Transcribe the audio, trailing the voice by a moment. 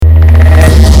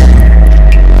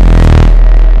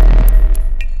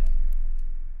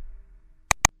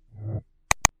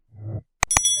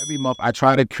month, I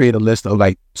try to create a list of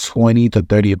like 20 to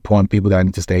 30 important people that I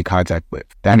need to stay in contact with.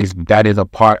 That is a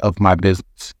part of my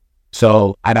business.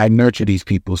 So, and I nurture these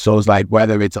people. So it's like,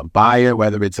 whether it's a buyer,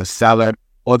 whether it's a seller,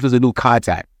 or if there's a new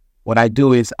contact, what I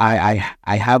do is I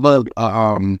have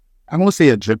I won't say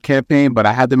a drip campaign, but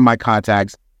I have them in my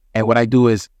contacts. And what I do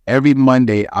is every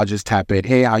Monday, I'll just tap in.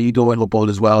 Hey, how you doing? Hope all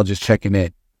is well. Just checking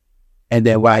in. And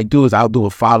then what I do is I'll do a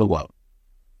follow-up.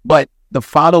 But the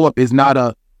follow-up is not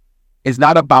about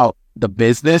the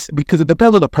business, because it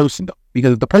depends on the person though.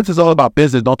 Because if the person's all about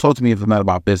business, don't talk to me if it's not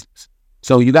about business.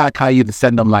 So you got to kind of either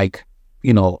send them like,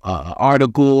 an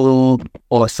article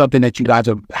or something that you guys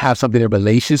have something in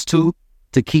relations to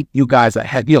keep you guys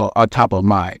ahead, on top of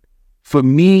mind. For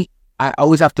me, I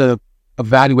always have to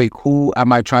evaluate who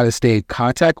am I trying to stay in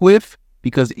contact with,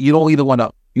 because you don't want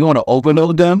to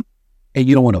overload them and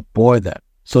you don't want to bore them.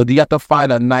 So you have to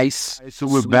find a nice. So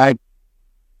we're back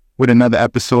with another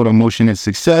episode of Motion and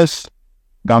Success.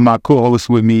 Got my co-host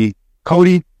with me,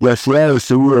 Cody. Yes, so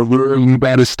we're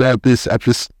about to start this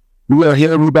episode.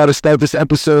 We're about to start this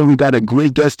episode. We got a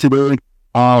great guest today.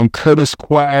 Curtis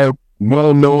Quow,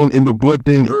 well known in the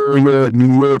Brooklyn area,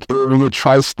 New York area,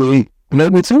 tri-state.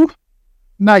 Number two?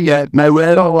 Not yet. Not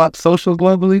yet. What social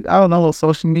globally? I don't know.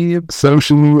 Social media.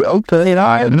 Social media. Okay,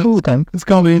 all right. It's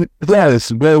coming.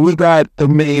 Yes, well, we got the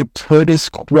man Curtis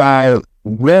Quow,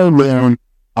 well known,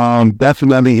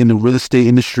 definitely in the real estate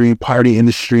industry, party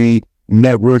industry,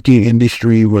 networking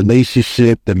industry,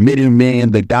 relationship, the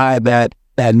middleman, the guy that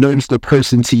knows the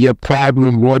person to your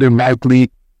problem more than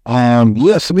likely.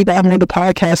 So we got him on the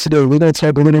podcast today. We're going to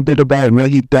talk a little bit about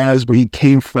what he does, where he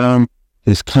came from,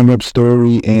 his come-up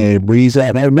story, and where he's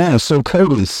at right now. So,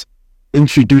 Curtis,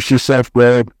 introduce yourself,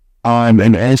 bro,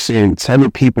 and answer, tell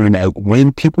people that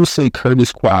when people say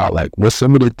Curtis Quow, like, what's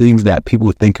some of the things that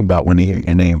people think about when they hear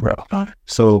your name, bro?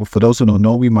 So, for those who don't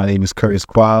know me, my name is Curtis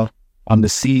Quow. I'm the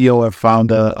CEO and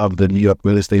founder of the New York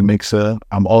Real Estate Mixer.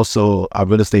 I'm also a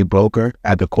real estate broker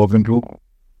at the Corbin Group.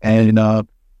 And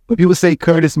when people say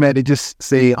Curtis, man, they just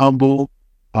say humble,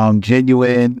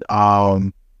 genuine,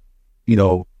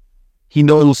 he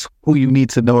knows who you need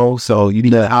to know, so you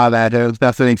need to holler at him.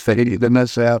 That's what they say in the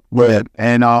nutshell. Right.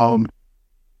 And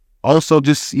also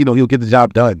just, he'll get the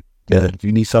job done. Yeah. If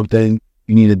you need something,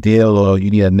 you need a deal, or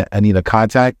you need a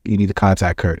contact, you need to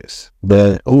contact Curtis.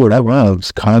 But, that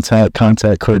rhymes. Contact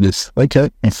Curtis. Okay.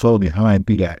 And slowly, I might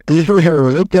be that.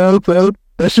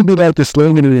 That should be like the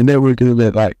slogan of the network,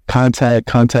 like contact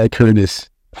Curtis.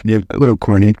 Yeah, a little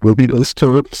corny. We'll be let's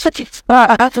talk. We're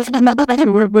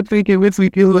thinking,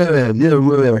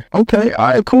 whatever. Okay, all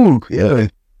right, cool. Yeah.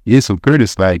 So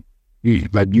Curtis,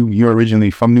 you're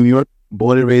originally from New York,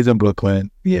 born and raised in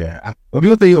Brooklyn. Yeah. When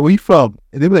people say, where you from?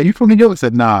 And they be like, you from New York? I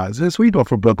said, nah, it's where you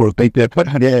from Brooklyn. Yeah,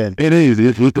 it is.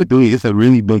 It's a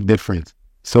really big difference.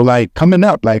 So coming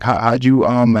up, how'd you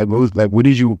what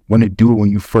did you want to do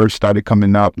when you first started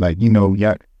coming up?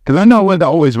 Because I know it wasn't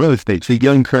always real estate. So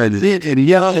young Curtis.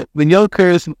 When young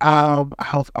Curtis, I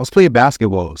was playing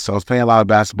basketball. So I was playing a lot of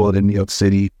basketball in New York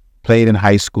City, played in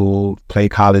high school, played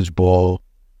college ball.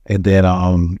 And then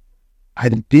I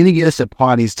didn't get to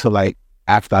parties till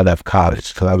after I left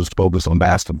college, because I was focused on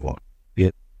basketball.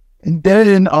 Yeah. And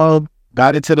then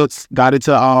got into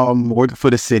working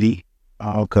for the city.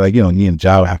 Because you need a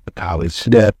job after college.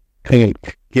 Yeah.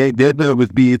 They're nervous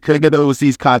being couldn't get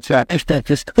overseas contract. But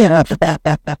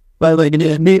let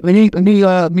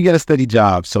me get a steady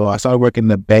job. So I started working in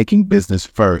the banking business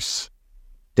first.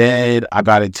 Then I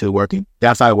got into working.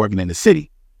 Then I started working in the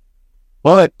city.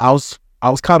 But I was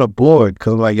kind of bored,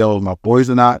 because my boys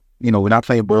are not, we're not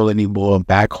playing ball anymore. I'm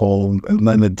back home,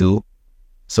 nothing to do.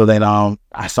 So then I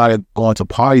started going to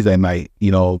parties at night,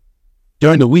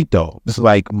 during the week though. This is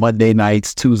Monday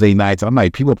nights, Tuesday nights. I'm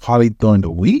like, people party during the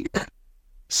week?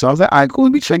 So I was like, all right, cool,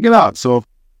 let me check it out. So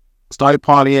started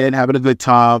partying, having a good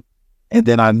time. And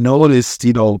then I noticed,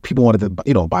 people wanted to,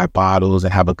 buy bottles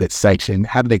and have a good section,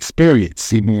 have an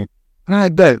experience. And I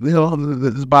bet,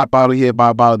 this buy a bottle here, buy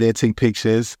a bottle there, take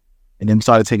pictures. And then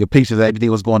started taking pictures. Everything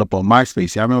was going up on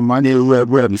MySpace. I remember my name. I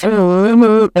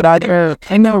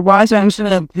know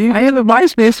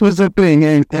MySpace was a thing,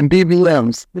 and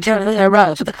BBMs.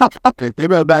 They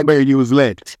remember back when you was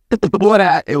lit. Before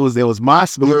that, it was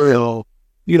MySpace.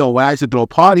 When I used to throw a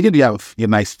party, you have your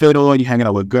nice filter on, you hanging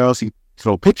out with girls, you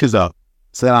throw pictures up.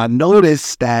 So then I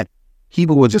noticed that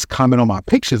people would just comment on my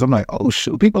pictures. I'm like, oh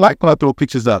shoot, people like when I throw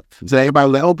pictures up. So everybody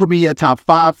was like, oh, put me in your top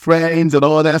 5 friends and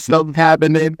all that stuff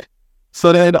happening.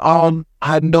 So then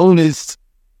I noticed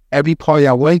every party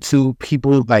I went to,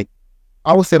 people I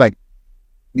would say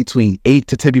between 8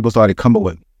 to 10 people started coming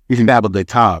with me. You can have a good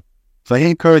time. So,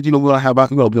 hey, Curtis, you know, we'll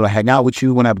hang out with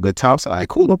you, we'll have a good time. So, like,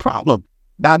 cool, no problem.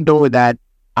 Not knowing that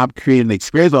I'm creating an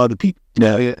experience for other people.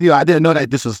 You know, I didn't know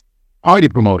that this was party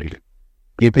promoted.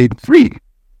 Get paid for free.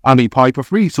 I mean, party for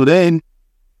free. So then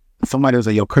somebody was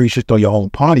like, yo, Curtis, you should throw your own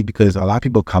party because a lot of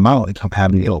people come out and come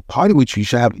having a party with you. You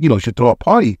should have, you should throw a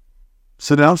party.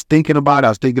 So then I was thinking about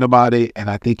it. And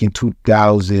I think in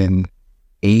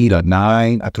 2008 or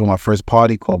 9, I threw my first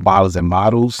party called Bottles and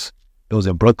Models. It was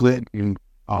in Brooklyn.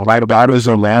 Right about it was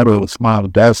Orlando. Smile.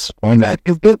 That's on that.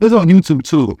 It's on YouTube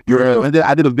too.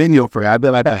 I did a video for it. I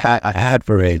did like a ad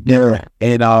for it. Yeah.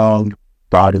 And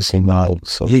Bottles and Models.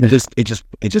 So it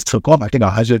just took off. I think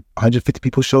 150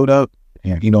 people showed up.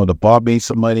 And the bar made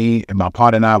some money, and my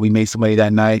partner and I, we made some money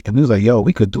that night. And we was like, yo,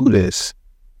 we could do this.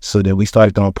 So then we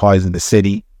started throwing parties in the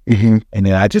city. Mm-hmm. And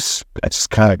then I just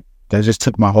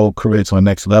took my whole career to the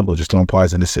next level, just throwing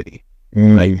parties in the city.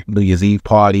 Mm-hmm. Like New Year's Eve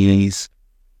parties,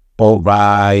 boat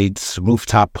rides,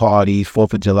 rooftop parties,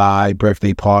 4th of July,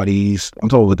 birthday parties. I'm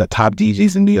talking with the top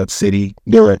DJs in New York City.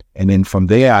 Yeah. And then from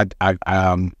there, I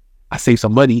saved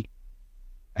some money,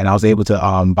 and I was able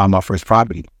to buy my first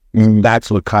property. Mm-hmm. That's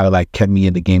what kind of like kept me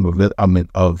in the game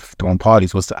of throwing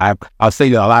parties. I'll say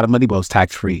a lot of money, but it was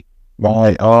tax free.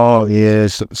 Right. Oh, yeah.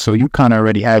 So you kind of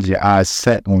already had your eyes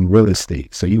set on real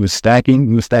estate. So you were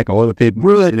stacking all the paper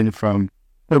from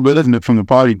the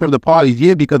party. From the parties,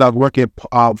 yeah, because I was working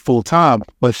full time.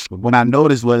 But what I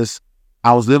noticed was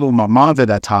I was living with my mom at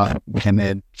that time, and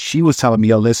then she was telling me,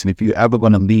 yo, listen, if you're ever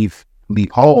going to leave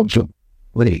home,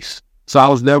 please. So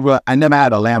I never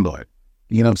had a landlord.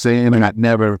 You know what I'm saying? And I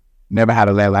never had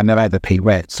a landlord. I never had to pay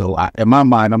rent. So in my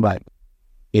mind, I'm like,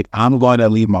 if I'm going to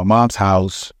leave my mom's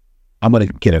house, I'm going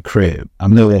to get a crib.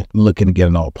 I'm really looking to get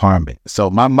an apartment. So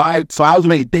I was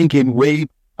really thinking way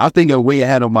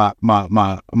ahead of my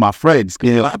friends.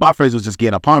 My friends was just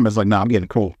getting apartments. Like, I'm getting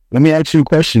cool. Let me ask you a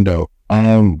question though.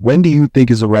 When do you think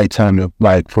is the right time to,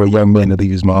 like, for a young man to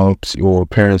leave his mom's or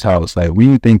parents' house? Like, when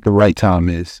do you think the right time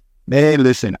is? Man,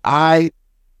 listen, I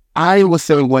would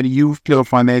say when you feel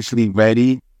financially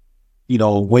ready,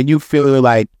 when you feel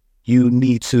like you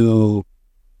need to,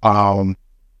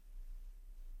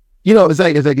 it's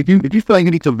like if you feel like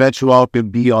you need to venture off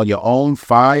and be on your own,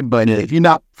 fine. But if you're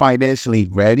not financially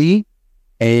ready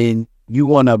and you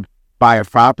want to buy a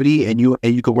property and you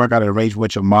could work out an arrangement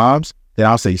with your moms, then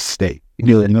I'll say stay. You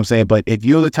know what I'm saying? But if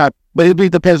you're the type, but it really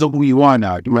depends on who you are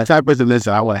now. You're the type of person,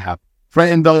 listen, I want to have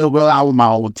friends, I want my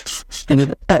own.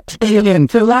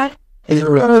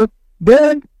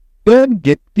 Then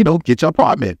get your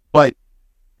apartment. But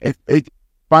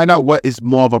find out what is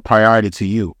more of a priority to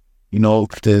you. Do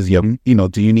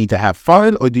you need to have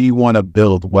fun or do you want to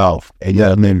build wealth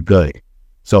and live good?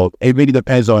 So it really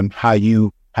depends on how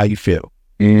you feel.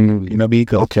 You know what I mean?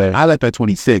 Okay. I left at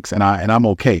 26 and I'm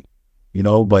okay.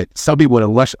 But some people would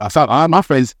have rushed. My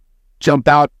friends jumped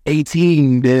out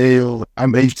 18.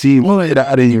 I'm 18. Well, I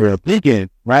didn't even thinking,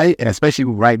 right? And especially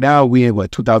right now, we in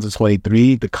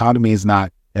 2023. The economy is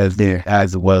not as there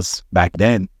as it was back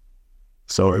then.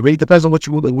 So it really depends on what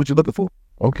you're looking for.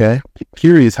 Okay.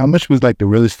 Curious, how much was like the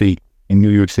real estate in New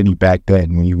York City back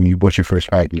then when you bought your first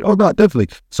property? Oh, no, definitely.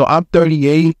 So I'm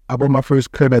 38. I bought my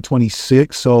first crib at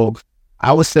 26. So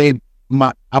I would say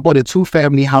I bought a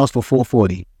 2-family house for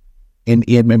 $440 in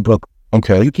Brooklyn.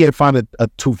 Okay. You can't find a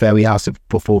 2-family house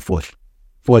for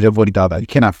 $440,000. You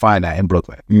cannot find that in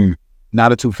Brooklyn.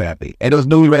 Not a 2-family. And it was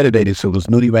newly renovated. So it was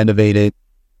newly renovated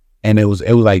and it was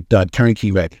like done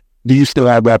turnkey ready. Do you still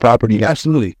have that property? Yeah,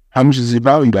 absolutely. How much is it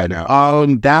valued at now?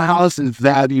 That house is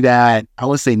valued at, I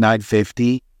would say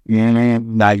 $950. Yeah,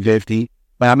 $950.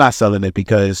 But I'm not selling it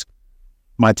because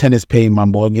my tenant's paying my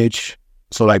mortgage.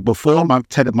 So like before my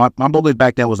mortgage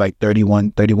back then was like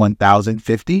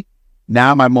 $31,050.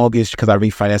 Now my mortgage, because I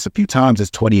refinanced a few times,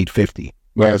 is $2,850.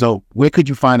 Right. So where could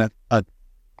you find a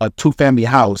 2-family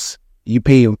house? You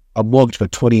pay a mortgage for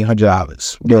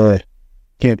 $2,800. Yeah.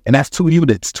 And that's 2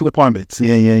 units, 2 apartments.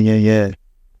 Yeah.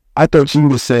 I thought you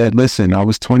would said, listen, I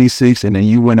was 26 and then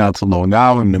you went out to Long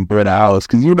Island and bought a house.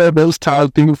 Because you remember those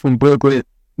times people from Brooklyn,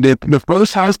 the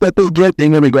first house that they get, they're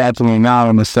going to go out to Long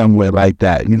Island or somewhere like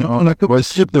that.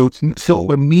 So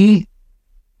for me,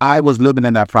 I was living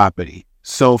in that property.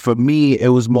 So for me, it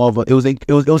was more of it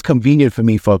was convenient for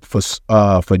me for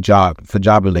job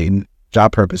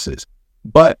purposes.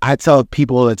 But I tell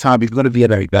people all the time, if you're going to be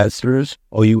an investor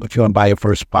or if you want to buy your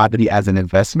first property as an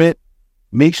investment,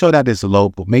 make sure that it's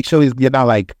local. Make sure you're not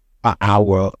like an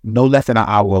hour, no less than an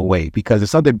hour away. Because if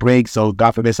something breaks or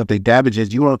God forbid something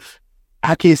damages,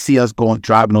 I can't see us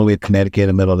driving over to Connecticut in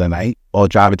the middle of the night or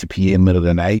driving to PA in the middle of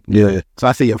the night. Yeah. So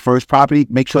I say your first property,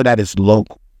 make sure that it's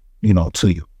local, to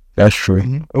you. That's true.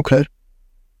 Mm-hmm. Okay.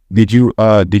 Did you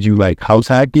like house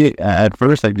hack it at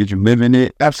first? Like, did you live in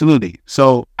it? Absolutely.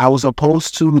 So I was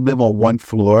supposed to live on one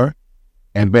floor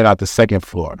and rent out the second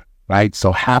floor, right?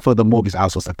 So half of the mortgage I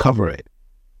was supposed to cover it.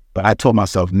 But I told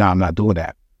myself, no, I'm not doing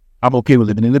that. I'm okay with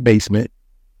living in the basement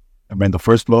and rent the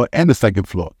first floor and the second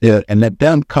floor. Yeah. And let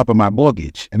them cover my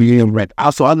mortgage. I mean, rent.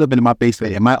 Also, I live in my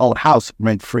basement in my own house,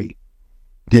 rent free.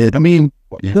 Yeah. I mean,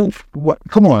 what?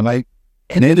 Come on, like,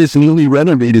 and it is newly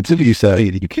renovated too, you said.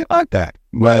 you can't like that.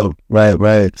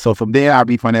 Right. So from there, I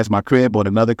refinanced my crib, bought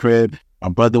another crib. My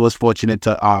brother was fortunate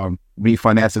to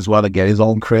refinance as well to get his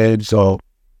own crib. So,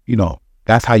 you know,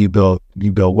 that's how you build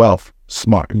wealth.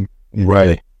 Smart.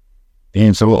 Right.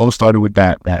 And so it all started with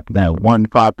that one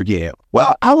property. Yeah.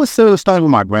 Well, I was still starting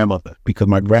with my grandmother because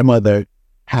my grandmother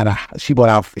she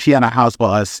had a house for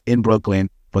us in Brooklyn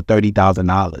for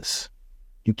 $30,000.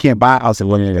 You can't buy a house in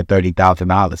London at $30,000.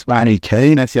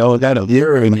 $90K? That's that a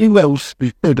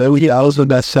year. I was on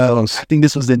that sounds. I think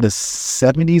this was in the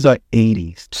 70s or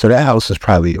 80s. So that house is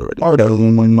probably already.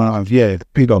 Yeah.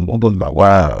 People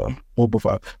wow. Well,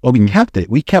 we kept it.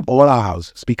 We kept all our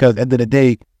houses because at the end of the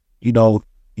day, you know,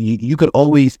 you could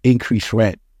always increase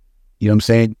rent. You know what I'm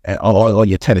saying? Or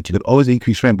your tenant, you could always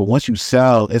increase rent. But once you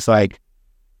sell, it's like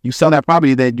you sell that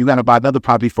property, then you got to buy another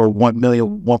property for 1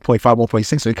 million, 1.5,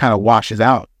 1.6. So it kind of washes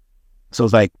out. So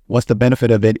it's like, what's the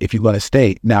benefit of it if you're going to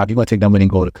stay? Now, if you're going to take that money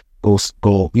and go,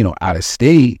 you know, out of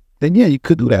state, then yeah, you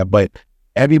could do that. But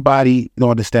everybody don't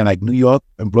understand, like New York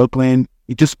and Brooklyn,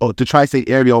 you just the tri-state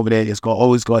area over there is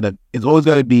always going to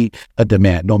be a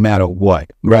demand no matter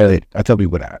what. Right. I tell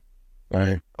people that.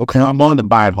 Right. Okay, I'm on the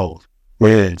buy and hold.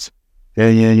 Yeah.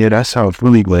 That sounds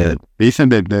really glad. They said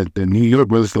that the New York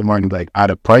real estate market is like out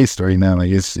of price right now. Like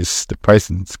it's the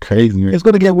pricing is crazy. It's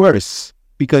going to get worse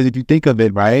because if you think of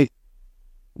it, right,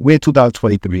 we're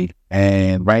 2023,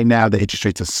 and right now the interest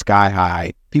rates are sky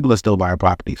high. People are still buying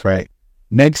properties, right?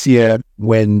 Next year,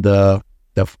 when the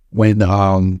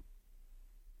election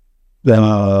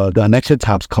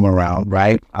times come around,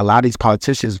 right, a lot of these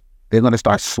politicians, they're going to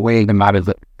start swaying a lot of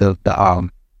the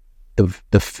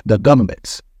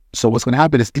governments. So what's going to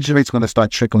happen is interest rates are going to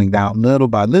start trickling down little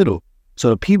by little. So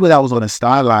the people that was on the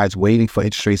sidelines waiting for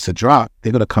interest rates to drop,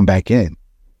 they're going to come back in.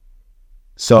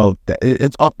 So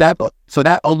it's up that. So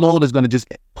that alone is going to just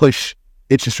push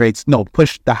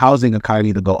push the housing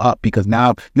economy to go up because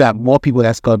now you have more people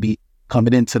that's going to be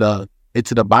coming into the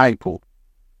buying pool.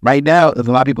 Right now, there's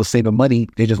a lot of people saving money.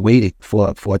 They're just waiting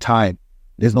for a time.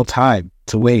 There's no time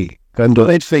to wait. Because the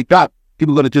interest rate drop,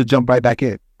 people are going to just jump right back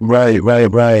in. Right.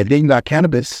 Then you got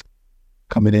cannabis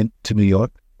coming in to New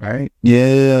York, right?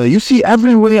 Yeah, you see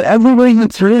everywhere you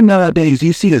turn nowadays,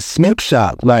 you see the smoke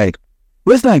shop. Like,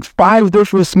 there's like 5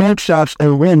 different smoke shops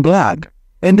in Red Block.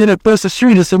 And then across the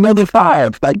street, it's another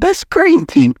 5. Like, that's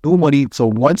crazy. Nobody. So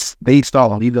once they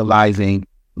start legalizing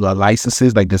the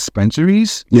licenses, like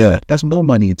dispensaries, yeah, that's more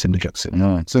money into New York City.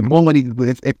 No. So more money,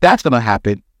 if that's going to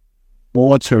happen,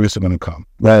 more tourists are going to come.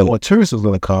 Right. More tourists are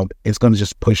going to come. It's going to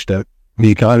just push the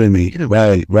economy.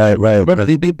 Right. Remember,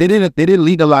 they didn't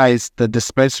legalize the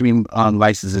dispensary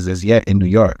licenses as yet in New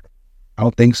York. I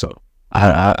don't think so.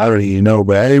 I don't even know,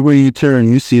 but everywhere you turn,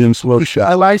 you see them smoke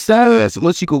shops. I like that.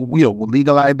 Unless you could,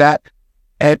 legalize that.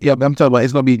 And yeah, I'm talking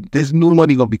about there's new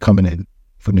money going to be coming in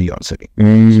for New York City.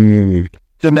 Mm-hmm.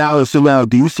 So now,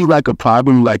 do you see like a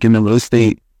problem like in the real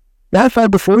estate? Matter of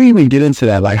fact, before we even get into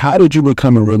that, like how did you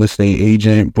become a real estate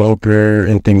agent, broker,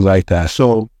 and things like that?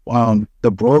 So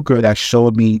the broker that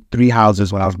showed me 3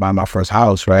 houses when I was buying my first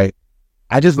house, right?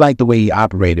 I just liked the way he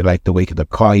operated, like the way the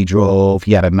car he drove.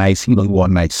 He had he wore a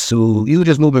nice suit. He was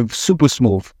just moving super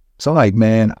smooth. So I'm like,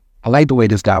 man, I like the way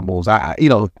this guy moves. I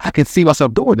can see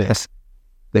myself doing this.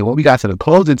 Then when we got to the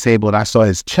closing table and I saw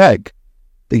his check, I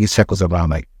think his check was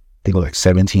around like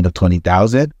 17 or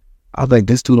 20,000. I was like,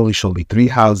 this dude only showed me 3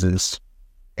 houses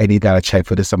and he got a check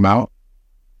for this amount.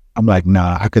 I'm like,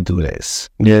 nah, I could do this.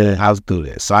 Yeah, I'll do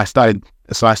this. So I started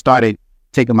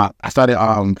taking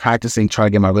practicing, trying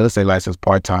to get my real estate license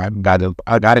part-time.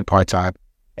 I got it part-time.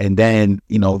 And then,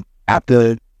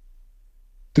 after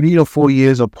 3 or 4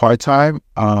 years of part-time,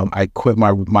 I quit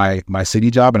my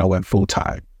city job and I went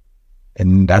full-time.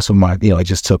 And that's when it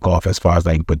just took off as far as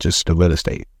but just the real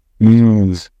estate.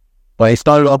 Mm. But it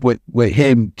started off with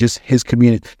him, just his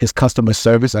community, his customer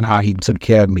service and how he took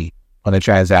care of me on the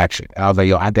transaction. And I was like,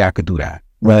 yo, I think I could do that.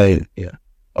 Right. Yeah.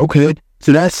 Okay.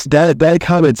 So that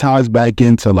kind of ties back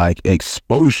into like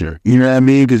exposure. You know what I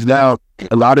mean? Because now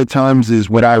a lot of times is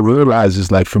what I realize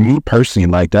is like for me personally,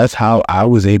 like that's how I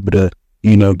was able to,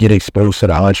 get exposed to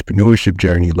the entrepreneurship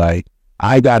journey. Like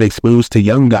I got exposed to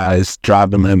young guys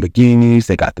driving Lamborghinis.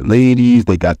 They got the ladies,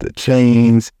 they got the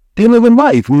chains. they living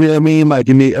life. You know what I mean? Like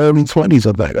in their early 20s,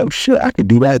 I'm like, oh shit, I could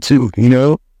do that too. You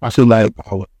know? I feel like,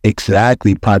 oh,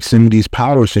 exactly, proximity is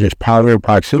power. So there's power in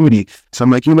proximity. So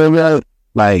I'm like, you know what?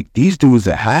 Like these dudes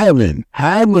are having.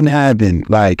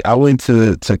 Like I went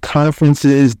to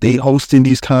conferences, they hosting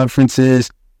these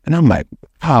conferences, and I'm like,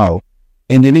 wow.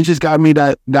 And then it just got me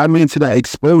into that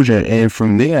exposure. And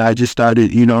from there, I just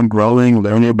started, you know, growing,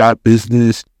 learning about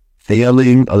business,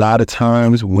 failing a lot of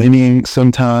times, winning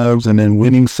sometimes, and then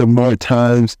winning some more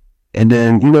times. And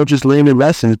then, you know, just learning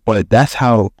lessons. But that's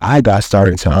how I got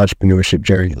started to entrepreneurship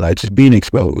journey. Like just being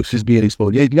exposed.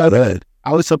 Yeah, you gotta,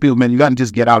 I always tell people, man, you gotta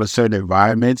just get out of certain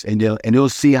environments and you'll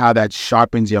see how that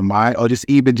sharpens your mind or just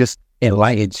even just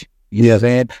enlightens you. You know what I'm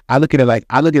saying? I look at it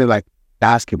like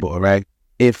basketball, right?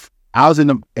 If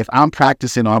I'm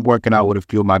practicing or I'm working out with a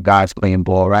few of my guys playing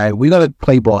ball, right? We're gonna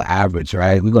play ball average,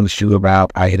 right? We're gonna shoot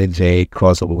around, I hit a J,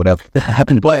 crossover, whatever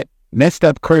happens. But next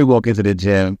step, Curry walk into the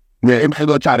gym. Yeah, everybody's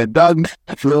gonna try to dunk.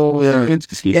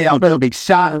 Yeah, I'm gonna big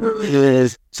shot.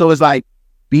 So it's like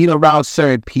being around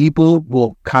certain people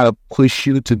will kind of push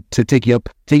you to take you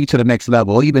to the next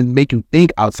level, or even make you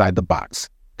think outside the box.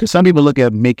 Because some people look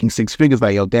at making six figures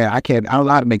like, yo, damn, I don't know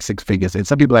how to make six figures. And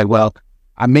some people are like, well,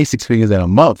 I made six figures in a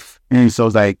month. And so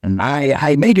it's like,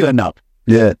 I made you enough.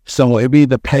 Yeah. So it really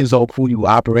depends on who you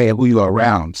operate and who you're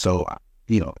around. So,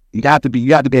 you know, you have to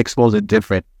be exposed to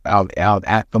different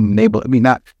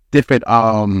different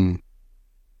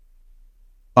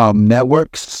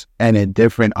networks and in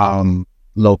different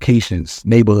locations,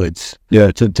 neighborhoods,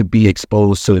 to be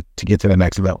exposed to get to the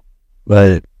next level.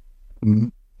 Right.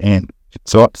 And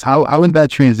so how was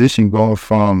that transition going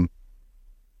from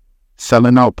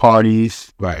selling out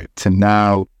parties, right, to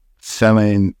now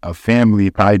selling a family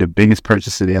probably the biggest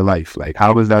purchase of their life? Like,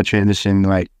 how was that transition?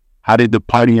 Like, how did the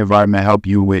party environment help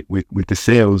you with the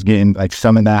sales, getting like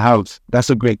selling that house? That's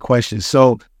a great question.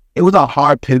 So it was a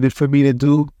hard pivot for me to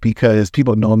do because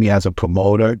people know me as a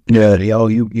promoter. Yeah,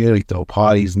 you throw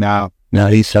parties now. Now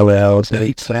he's selling out.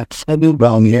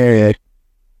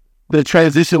 The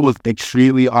transition was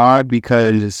extremely hard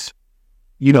because,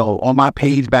 you know, on my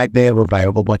page back there was like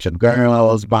a whole bunch of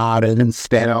girls, models, and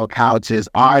stand-up couches,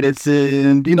 artists,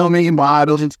 and, you know what I mean,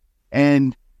 models,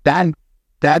 and that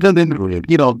doesn't,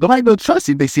 you know, nobody will trust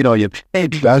you if they see it on your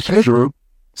page. That's true.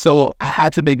 So I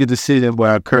had to make a decision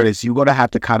where, Curtis, you're gonna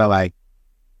have to kind of like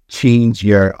change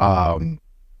your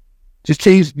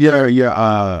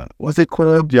what's it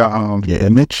called? Your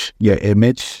image. Your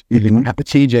image. Mm-hmm. You have to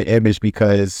change your image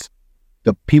because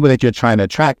the people that you're trying to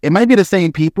attract, it might be the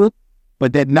same people,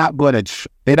 but they're not gonna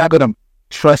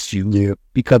trust you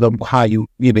because of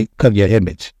because of your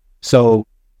image. So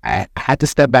I had to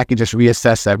step back and just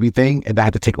reassess everything, and I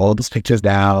had to take all those pictures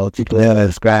down,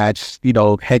 scratch, you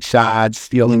know, headshots,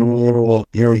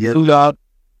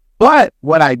 But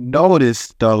what I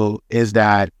noticed though is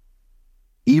that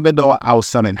even though I was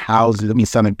selling houses,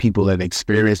 selling people an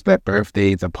experience, their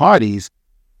birthdays and parties,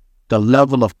 the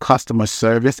level of customer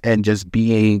service and just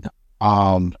being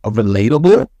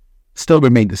relatable still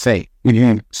remained the same.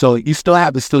 Mm-hmm. So you still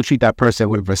have to still treat that person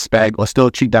with respect, or still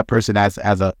treat that person as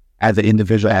an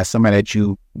individual, as somebody that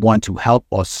you want to help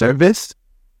or service,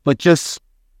 but just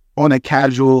on a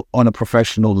casual, on a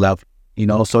professional level, you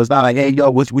know? So it's not like, hey, yo,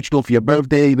 what you doing for your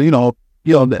birthday? You know,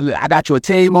 I got you a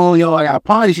table, I got a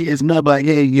party. It's not like,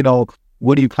 hey, you know,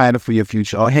 what are you planning for your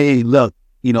future? Or, hey, look,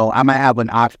 you know, I might have an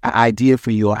idea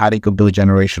for you on how they could build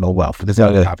generational wealth. There's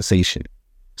another conversation.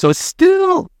 So it's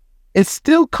still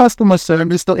customer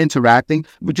service, still interacting.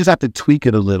 We just have to tweak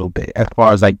it a little bit as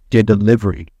far as like your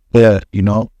delivery. Yeah, you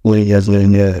know?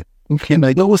 Yeah. Okay,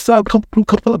 like, yo, what's up? Come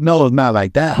up. No, it's not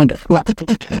like that.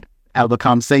 Have a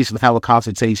conversation.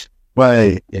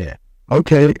 Right. Yeah.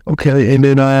 Okay. And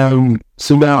then,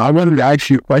 so now I wanted to ask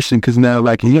you a question, because now,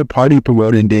 like, in your party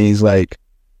promoting days, like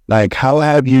how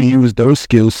have you used those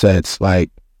skill sets, like,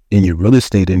 in your real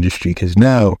estate industry? Because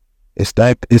now it's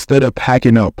like, instead of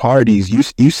packing out parties, you're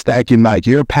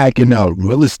packing out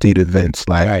real estate events,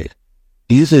 like. Right.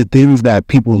 These are things that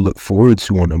people look forward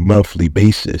to on a monthly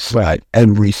basis, like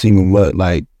every single month.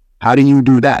 Like, how do you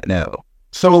do that now?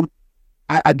 So,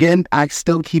 I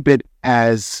still keep it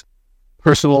as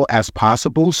personal as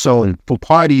possible. So for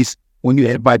parties, when you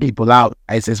invite people out,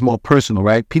 it's more personal,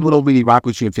 right? People don't really rock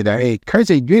with you if you're like, hey, Curtis,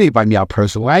 you didn't invite me out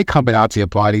personal. I ain't coming out to your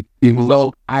party.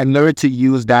 So I learned to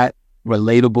use that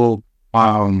relatable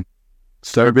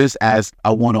service as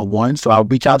a one-on-one. So I'll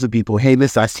reach out to people. Hey,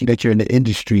 listen, I see that you're in the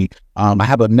industry. I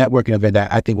have a networking event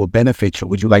that I think will benefit you.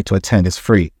 Would you like to attend? It's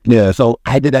free. Yeah. So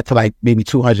I did that to like maybe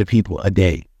 200 people a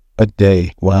day.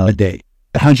 Wow. A day.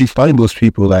 How'd you find those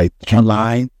people? Like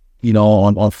online, you know,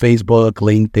 on Facebook,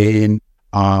 LinkedIn,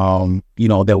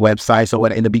 their website. So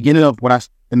in the beginning when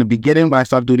I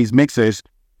started doing these mixers,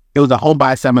 it was a home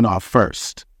buy seminar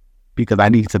first because I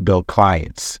needed to build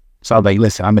clients. So I was like,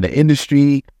 listen, I'm in the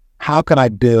industry. How can I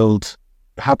build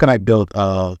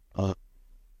a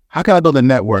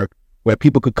network where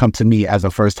people could come to me as a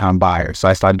first-time buyer? So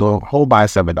I started doing home buy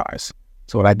seminars.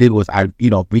 So what I did was I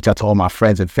reach out to all my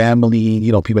friends and family,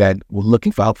 people that were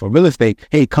looking for help for real estate.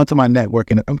 Hey, come to my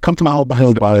network and come to my home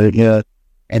buy. Yeah.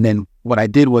 And then what I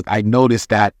did was I noticed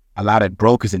that a lot of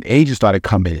brokers and agents started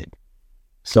coming in.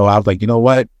 So I was like, you know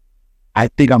what? I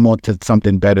think I'm on to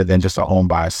something better than just a home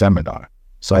buyer seminar.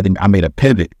 So I think I made a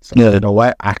pivot. So you know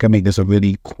what? I can make this a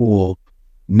really cool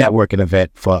networking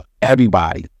event for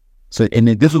everybody. So, and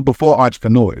this was before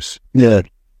entrepreneurs. Yeah.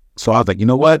 So I was like, you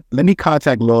know what? Let me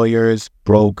contact lawyers,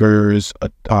 brokers,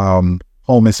 home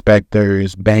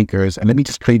inspectors, bankers, and let me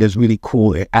just create this really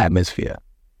cool atmosphere.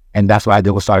 And that's what I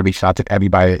did, was started reaching out to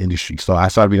everybody in the industry. So I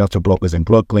started reaching out to brokers in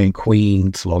Brooklyn,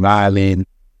 Queens, Long Island,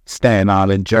 Staten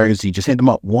Island, Jersey, just hit them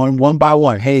up one by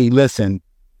one. Hey, listen,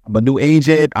 I'm a new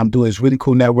agent. I'm doing this really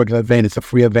cool networking event. It's a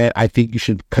free event. I think you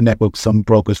should connect with some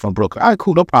brokers from Brooklyn. All right,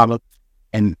 cool, no problem.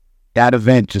 And that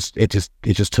event just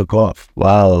took off.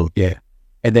 Wow. Yeah.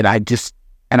 And then I just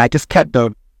kept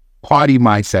the party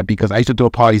mindset because I used to do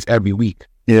parties every week.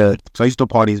 Yeah. So I used to do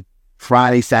parties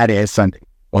Friday, Saturday, and Sunday.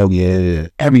 Oh yeah.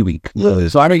 Every week. Yeah.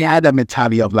 So I already had that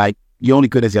mentality of like, you're only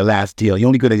good as your last deal. You're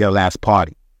only good as your last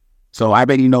party. So I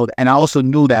already know that. And I also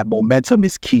knew that momentum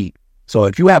is key. So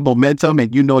if you have momentum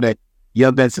and you know that your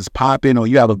events is popping or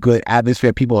you have a good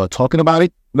atmosphere, people are talking about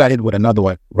it, you got to hit with another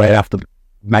one right after,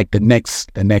 like the next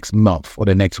month or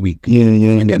the next week. Yeah.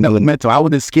 And then another mental. I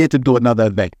wasn't scared to do another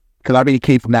event because I already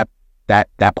came from that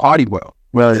party world.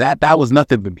 Well, that was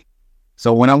nothing for me.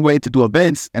 So when I'm ready to do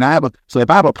events and if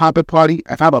I have a pop-up party,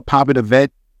 if I have a pop-up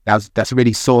event that's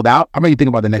already sold out, I'm already thinking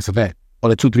about the next event or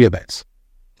the 2-3 events.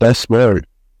 That's smart.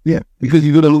 Yeah, because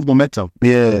you're gonna lose momentum.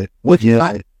 Yeah. Once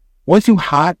you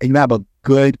hot and you have a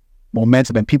good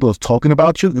momentum and people are talking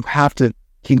about you, you have to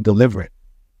keep delivering.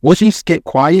 Once you get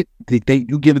quiet,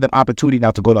 you give them opportunity now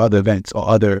to go to other events or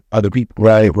other people.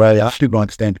 Right. I should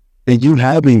understand. And you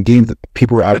have been getting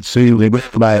people out of city.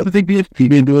 I think you've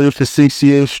been doing it for 6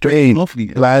 years straight.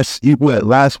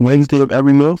 Last Wednesday of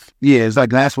every month? Yeah, it's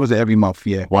like last Wednesday every month.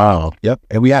 Yeah. Wow. Yep.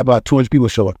 And we have about 200 people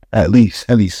show up. At least.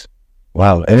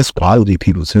 Wow. And it's quality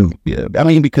people too. Yeah. I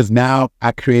mean, because now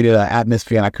I created an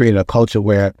atmosphere and I created a culture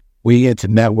where we're here to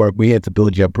network, we're here to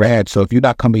build your brand. So if you're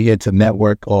not coming here to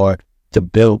network or to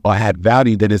build or add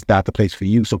value, then it's not the place for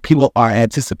you. So people are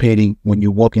anticipating when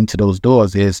you walk into those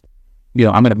doors is,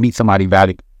 I'm going to meet somebody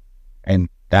valuable. And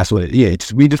that's what it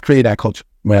is. We just create that culture.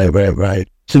 Right.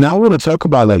 So now I want to talk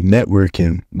about like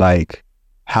networking. Like,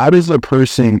 how does a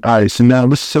person, all right, so now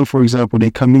let's say, for example,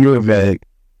 they come to your event,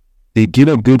 they get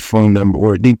a good phone number,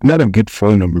 or not a good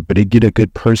phone number, but they get a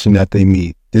good person that they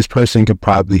meet. This person could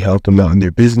probably help them out in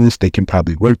their business. They can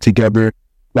probably work together.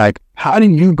 Like, how do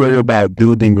you go about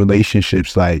building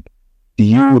relationships? Like, do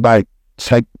you like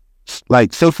check,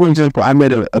 like, so for example, I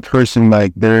met a person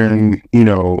like during,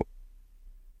 like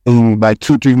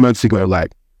 2-3 months ago,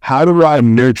 like, how do I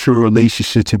nurture a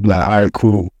relationship to be like, all right,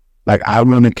 cool. Like, I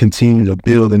want to continue to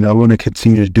build and I want to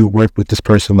continue to do work with this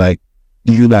person. Like,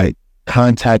 do you like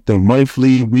contact them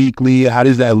monthly, weekly? How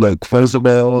does that look? First of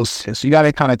all, so you got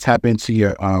to kind of tap into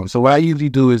your, so what I usually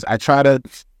do is I try to,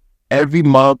 every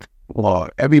month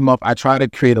I try to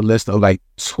create a list of like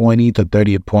 20 to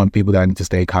 30 important people that I need to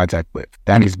stay in contact with.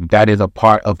 That is a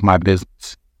part of my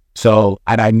business. So,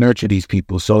 and I nurture these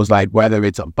people. So it's like, whether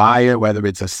it's a buyer, whether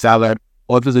it's a seller,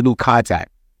 or if it's a new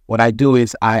contact, what I do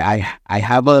is I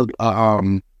have I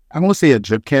won't say a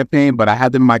drip campaign, but I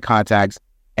have them in my contacts.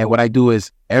 And what I do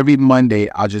is every Monday,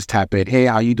 I'll just tap in. Hey,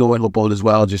 how you doing? Hope all is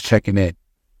well. Just checking in.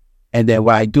 And then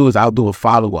what I do is I'll do a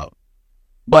follow-up.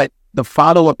 But the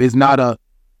follow-up is not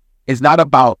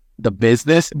about the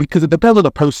business, because it depends on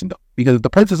the person though. Because if the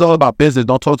person is all about business,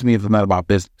 don't talk to me if it's not about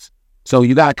business. So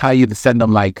you got to kind of either send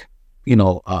them like, an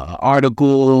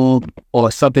article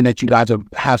or something that you guys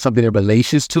have something in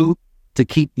relations to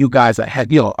keep you guys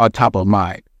ahead, on top of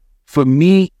mind. For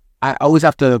me, I always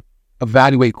have to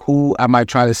evaluate who I might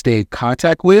try to stay in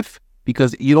contact with,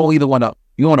 because you don't want to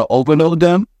overload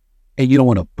them and you don't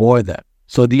want to bore them.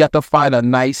 So you have to find a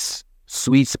nice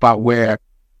sweet spot where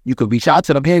you could reach out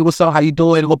to them. Hey, what's up? How you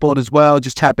doing? Hope all is well.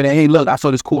 Just tapping in. Hey, look, I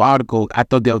saw this cool article. I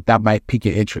thought that might pique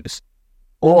your interest.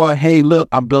 Or, hey, look,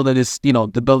 I'm building this,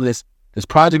 this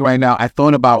project right now. I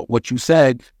thought about what you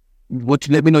said.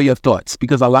 Let me know your thoughts.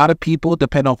 Because a lot of people,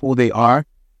 depending on who they are,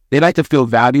 they like to feel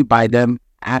valued by them.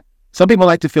 Some people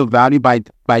like to feel valued by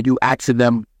you asking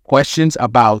them questions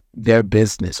about their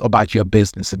business, about your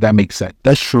business, if that makes sense.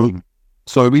 That's true.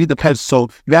 So it really depends. So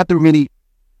you have to really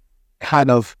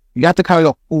kind of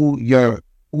know who you're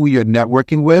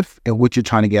networking with and what you're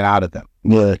trying to get out of them.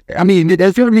 Yeah. I mean,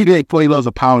 there's going to be like $40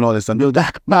 a pound, all this stuff.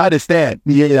 I understand.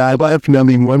 Yeah, I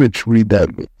definitely want to read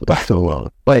that so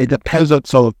well. But it depends on,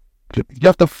 so you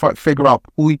have to figure out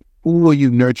who are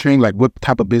you nurturing, like what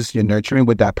type of business you're nurturing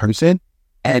with that person,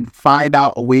 and find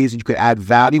out ways that you could add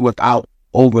value without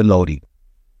overloading.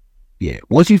 Yeah.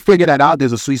 Once you figure that out,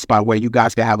 there's a sweet spot where you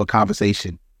guys can have a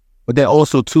conversation. But then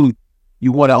also too,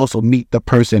 you want to also meet the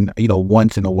person,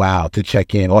 once in a while to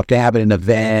check in, or if they're having an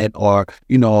event, or,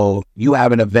 you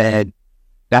have an event.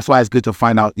 That's why it's good to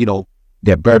find out,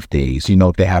 their birthdays,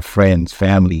 if they have friends,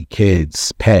 family,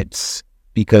 kids, pets,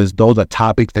 because those are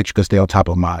topics that you can stay on top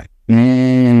of mind.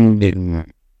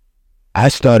 I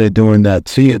started doing that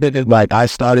too. Like, I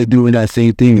started doing that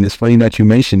same thing. And it's funny that you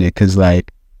mentioned it, because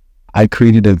like I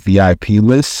created a VIP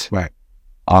list. Right.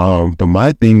 But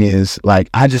my thing is, like,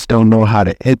 I just don't know how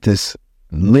to hit this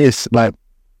list. Like,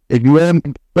 if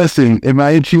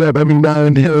I hit you up every now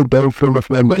and then, better from a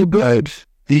family, but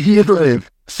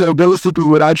so basically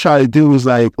what I try to do is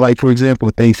like for example,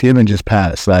 Thanksgiving just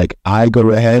passed. Like, I go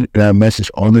ahead and I message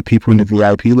all the people in the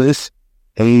VIP list.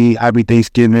 Hey, happy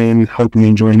Thanksgiving. Hope you're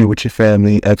enjoying it with your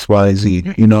family, X, Y,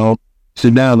 Z, So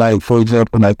now, like, for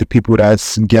example, like the people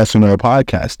that's guests on our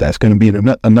podcast, that's going to be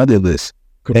in another list.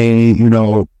 Hey,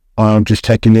 just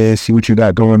checking in, see what you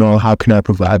got going on. How can I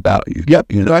provide value? Yep.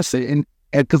 That's it. And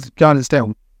because you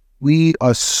understand, we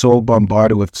are so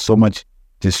bombarded with so much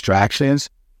distractions.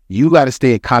 You got to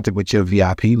stay in contact with your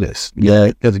VIP list. Yeah.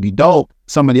 Because if you don't,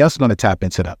 somebody else is going to tap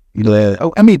into them.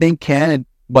 I mean, they can,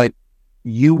 but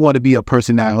you want to be a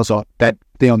person that also that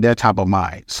they're on their top of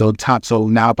mind. So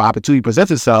now if opportunity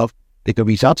presents itself, they could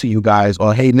reach out to you guys,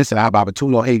 or hey, listen, I have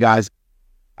opportunity, or hey guys,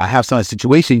 I have some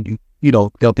situation.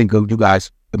 They'll think of you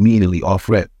guys immediately off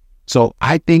rip. So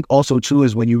I think also too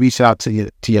is when you reach out to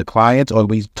your clients, or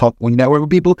when you network with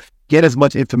people, get as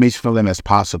much information from them as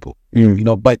possible.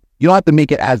 But you don't have to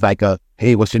make it as like a,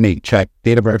 hey, what's your name? Check.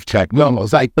 Date of birth? Check. No,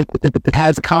 it's like,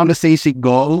 has conversation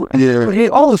go. Yeah. Hey,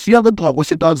 it's your other dog. What's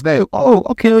your dog's name? Oh,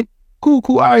 okay. Cool.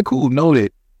 All right, cool.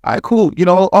 Noted. All right, cool.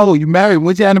 You married.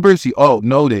 When's your anniversary? Oh,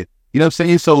 noted. You know what I'm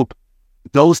saying? So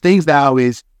those things now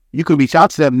is, you could reach out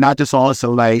to them, not just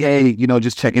also like, hey,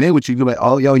 just checking in with you. You're like,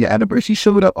 oh, yo, your anniversary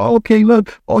showed up. Oh, okay,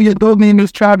 look. Oh, your dog name is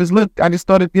Travis. Look, I just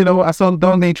started, I saw the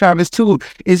dog named Travis too.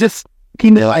 It's just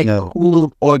like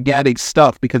cool, organic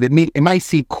stuff, because it might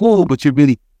seem cool, but you're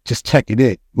really just checking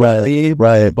in. Right.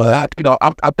 But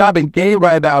I've been gay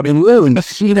right now,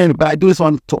 but I do this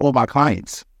to all my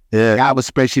clients. Yeah. I have a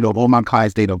spreadsheet of all my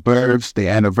clients' date of births,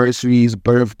 their anniversaries,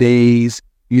 birthdays,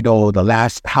 the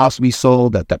last house we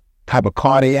sold, the type of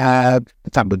car they have, the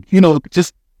type of,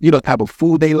 type of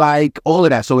food they like, all of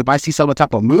that. So if I see some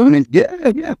type of movement,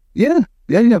 yeah,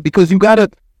 because you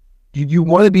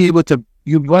want to be able to,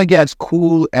 you want to get as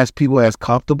cool as people as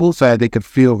comfortable, so that they could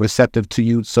feel receptive to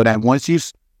you, so that once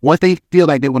they feel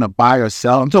like they want to buy or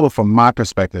sell, I'm talking from my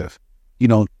perspective,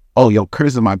 oh, yo,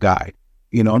 Curtis is my guy,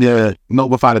 no,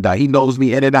 without a doubt, he knows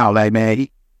me in and out, like, man,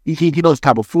 he knows the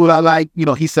type of food I like,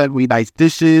 he sent me nice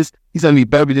dishes, he sent me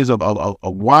beverages of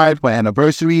wine for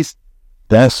anniversaries.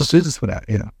 That's business for that,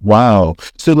 yeah. Wow.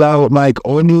 So now, like,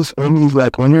 on your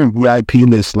VIP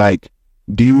list, like,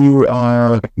 do you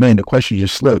man, the question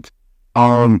just slipped.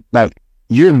 Like,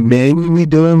 you're mainly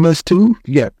doing this too?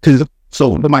 Yeah, because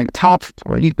so my top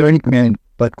 30 man,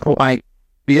 but for my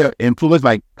beer influence,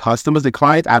 like customers and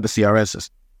clients, I have the CRS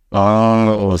system.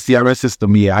 Oh, CRS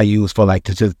system, yeah, I use for like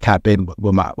to just tap in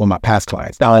with my past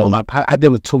clients. Now, I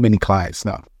deal with too many clients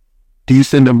now. Do you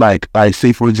send them like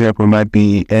say for example, it might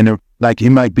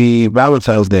be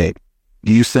Valentine's Day.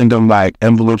 Do you send them like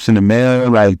envelopes in the mail?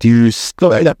 Like, do you?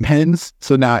 So it depends.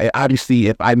 So now, obviously,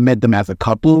 if I met them as a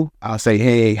couple, I'll say,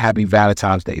 "Hey, happy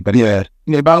Valentine's Day." But if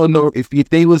I don't know if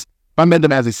if I met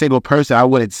them as a single person, I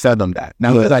wouldn't send them that.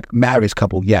 Now, if it's like marriage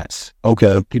couple, yes,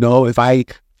 okay. If I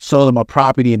sold them a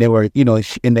property and they were,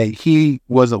 and that he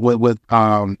was with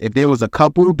if there was a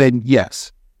couple, then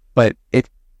yes. But if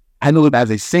I know them as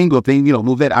a single, if they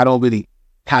move in, I don't really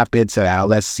tap into that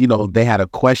unless they had a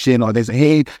question, or they say,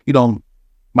 hey,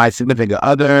 my significant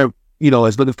other,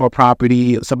 is looking for a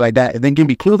property or something like that, and then give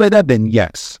me clues like that, then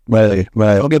yes. Right.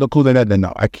 Don't get no clues like that, then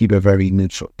no. I keep it very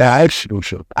neutral. I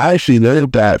actually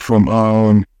learned that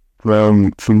from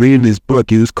reading this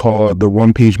book. It was called The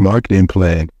One-Page Marketing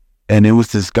Plan. And it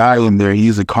was this guy in there,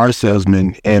 he's a car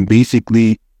salesman, and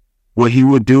basically what he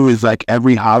would do is like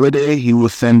every holiday, he will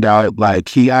send out like,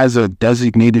 he has a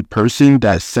designated person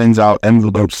that sends out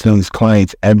envelopes to his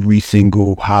clients every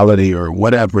single holiday or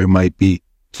whatever it might be.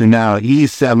 So now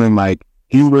he's selling like,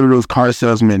 he's one of those car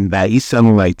salesmen that he's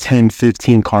selling like 10,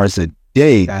 15 cars a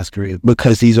day. That's great.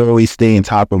 Because he's always staying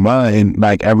top of mind.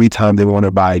 Like every time they want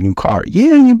to buy a new car.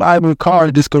 Yeah, you buy a new car,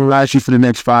 it's going to last you for the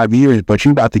next 5 years, but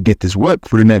you about to get this work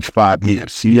for the next 5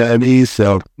 years. You know what I mean?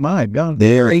 So my God,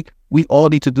 we all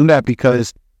need to do that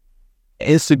because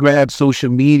Instagram, social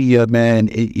media, man,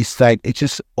 it's like, it's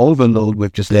just overload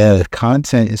with just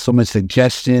content and so much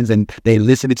suggestions, and they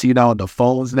listen to you now on the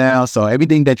phones now. So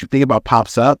everything that you think about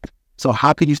pops up. So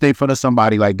how can you stay in front of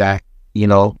somebody like that, you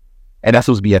know? And that's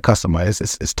supposed to be a customer.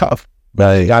 It's tough.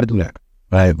 Right. You got to do that.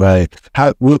 Right.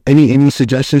 Any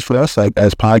suggestions for us, like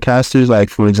as podcasters? Like,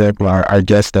 for example, our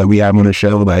guests that we have on the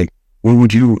show, like, what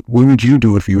would you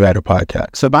do if you had a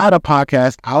podcast? So if I had a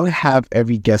podcast, I would have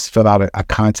every guest fill out a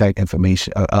contact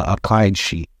information, a client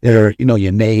sheet. You know,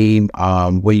 your name,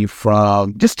 where you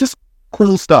from, just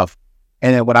cool stuff.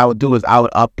 And then what I would do is I would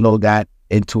upload that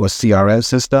into a CRM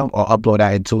system, or upload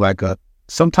that into like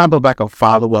some type of like a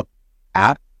follow-up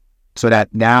app, so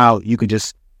that now you could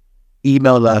just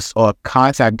email us or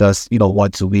contact us, you know,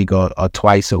 once a week or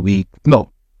twice a week.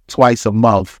 No, twice a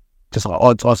month, just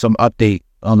or some update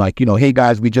on like, you know, hey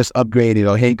guys, we just upgraded,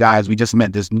 or hey guys, we just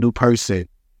met this new person,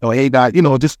 or hey guys, you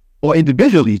know, just, or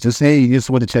individually, just hey, just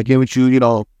want to check in with you, you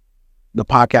know, the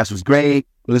podcast was great,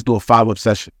 let's do a follow-up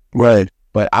session. Right.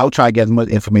 But I'll try to get as much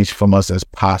information from us as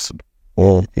possible.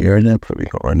 Well, internet for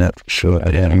sure.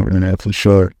 Yeah, internet for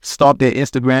sure. Start their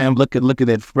Instagram, look at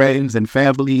their friends and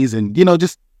families, and, you know,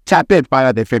 just tap in, find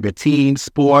out their favorite teams,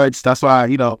 sports. That's why,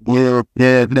 you know. Yeah,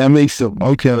 that makes some,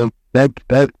 okay.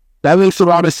 That makes a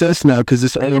lot of sense now, because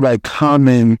it's all like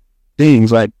common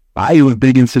things. Like, I was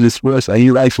big into the sports. Like,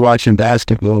 he likes watching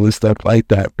basketball and stuff like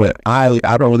that, but I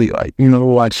don't really like, you know,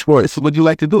 watch sports. So what do you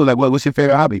like to do? Like, what's your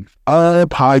favorite hobby?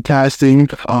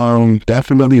 Podcasting,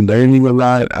 definitely learning a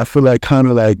lot. I feel like kind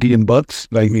of like reading books,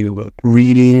 like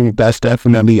reading. That's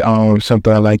definitely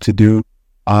something I like to do.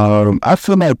 I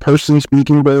feel like personally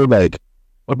speaking, bro, like,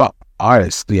 what about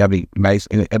artists? Do you have any nice?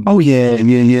 Oh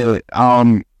yeah.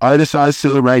 Artist I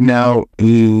see right now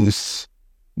is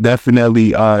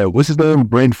definitely what's his name?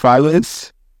 Brent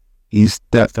Filance. He's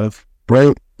that stuff.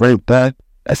 Brent.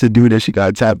 That's a dude that she got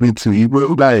to tap into. He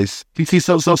real nice. You see,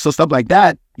 so stuff like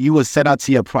that, you would send out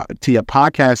to your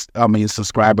podcast, your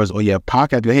subscribers or your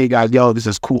podcast. Hey guys, yo, this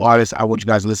is cool artist. I want you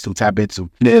guys to listen to, tap into.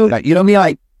 Like, you know what I mean?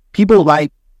 Like, people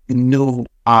like new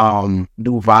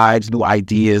vibes, new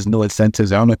ideas, new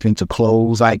incentives. I don't know if into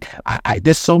clothes. Like,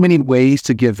 there's so many ways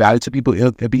to give value to people.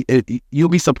 You'll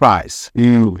be surprised.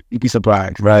 You'll be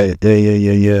surprised. Right.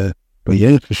 Yeah. But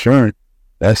yeah, for sure.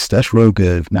 That's real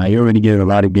good. Now, you're already getting a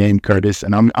lot of game, Curtis,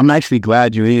 and I'm actually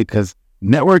glad you're here, because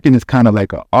networking is kind of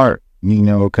like an art, you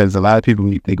know, because a lot of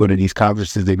people, they go to these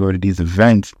conferences, they go to these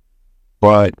events,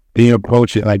 but they're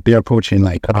approaching like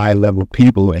high level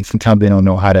people, and sometimes they don't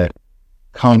know how to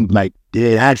come, like,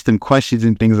 they ask them questions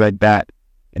and things like that,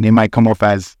 and they might come off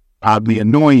as probably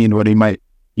annoying, or they might,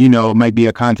 you know, might be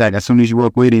a contact. As soon as you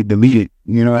work with it, delete it,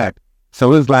 you know that.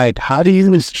 So it's like, how do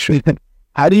you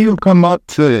come up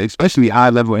to, especially high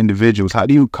level individuals, how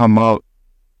do you come up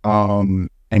and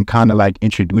kind of like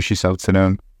introduce yourself to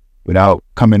them without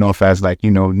coming off as like,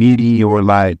 you know, needy or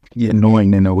like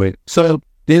annoying in a way? So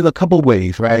there's a couple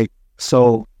ways, right?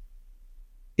 So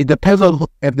it depends on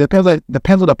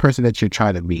the person that you're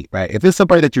trying to meet, right? If it's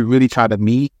somebody that you really try to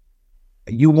meet,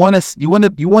 you want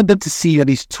them to see at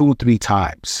least 2-3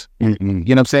 times. Mm-hmm. You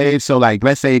know what I'm saying? So like,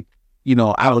 let's say, you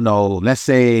know, I don't know,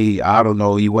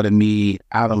 you want to meet,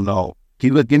 I don't know,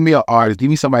 give me an artist, give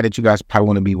me somebody that you guys probably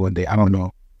want to meet one day. I don't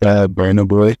know. Burna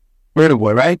Boy,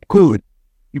 right? Cool.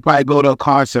 You probably go to a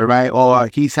concert, right? Or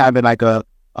he's having like a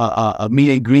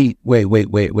meet and greet with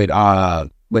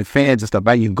fans and stuff,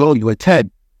 right? You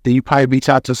attend. Then you probably reach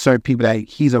out to certain people that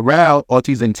he's around, or if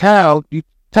he's in town, you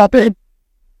tap in.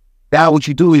 Now what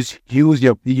you do is you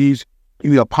guys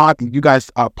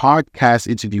are podcast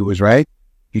interviewers, right?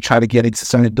 You try to get into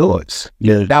certain doors.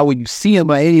 Yeah. Now when you see him,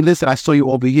 like, hey, listen, I saw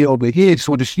you over here. Just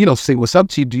want to, you know, say what's up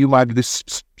to you. Do you mind to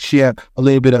just share a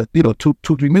little bit of, you know,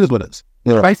 2-3 minutes with us?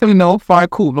 Yeah. Right? So, no, fine,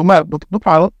 cool, no matter, no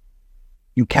problem.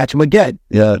 You catch him again.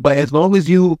 Yeah. But as long as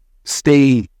you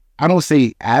stay, I don't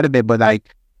say adamant, but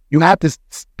like, you have to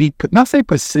be, not say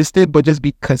persistent, but just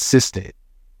be consistent.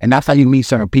 And that's how you meet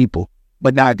certain people.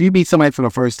 But now, if you meet somebody for the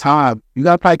first time, you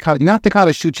have to kind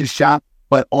of shoot your shot,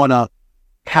 but on a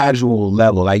casual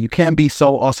level. Like, you can't be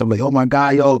so awesome, like, oh my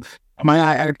God, yo,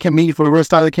 I can't meet you for the first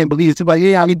time. I can't believe it. It's like,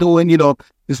 yeah, how you doing? You know,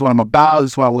 this is what I'm about.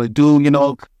 This is what I want to do. You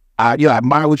know, I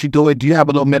admire what you're doing. Do you have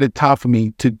a little minute of time for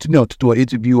me to do an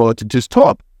interview or to just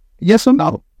talk? Yes or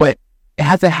no? But it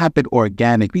has to happen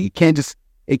organically. It can't just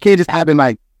happen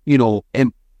like,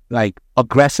 and like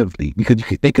aggressively, because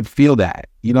they could feel that.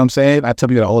 You know what I'm saying? I tell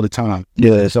people that all the time.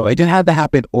 Yeah. So it just had to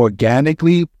happen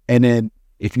organically. And then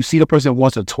if you see the person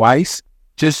once or twice,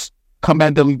 just come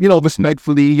at them,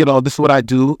 respectfully, this is what I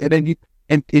do. And then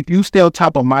and if you stay on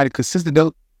top of mind and consistent,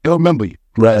 they'll remember you.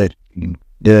 Right.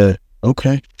 Yeah.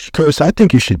 Okay. Curtis, I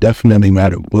think you should definitely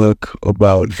write a book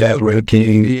about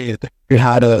networking. Yeah.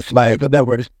 How to, like,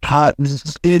 network.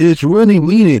 It is really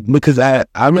needed, because I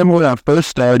remember when I first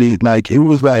started, like, it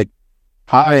was like,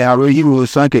 hi, how are you? It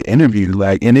was like an interview,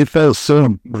 like, and it felt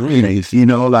so nice,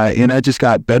 like, and I just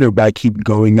got better by keep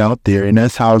going out there. And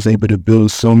that's how I was able to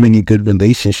build so many good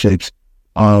relationships.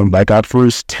 Like our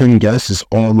first 10 guests is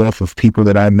all off of people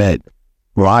that I met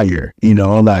prior,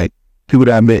 like people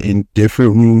that I met in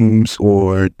different rooms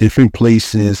or different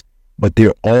places, but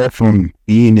they're all from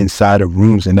being inside of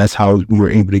rooms. And that's how we were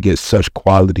able to get such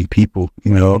quality people,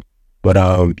 But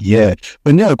yeah.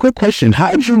 But now, quick question: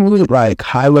 how did you meet like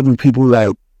high level people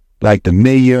like the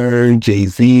mayor,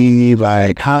 Jay-Z?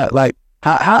 Like how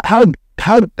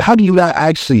do you that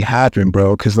actually happen,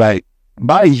 bro? Because like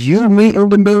by you meeting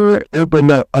the mayor, it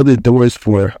opened up other doors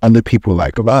for other people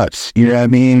like us. You know what I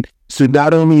mean? So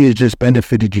not only it just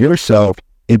benefited yourself,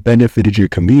 it benefited your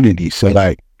community. So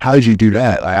like, how did you do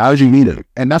that? Like, how did you meet them?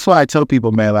 And that's why I tell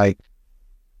people, man, like,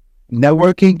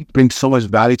 networking brings so much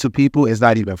value to people. It's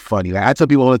not even funny. Like I tell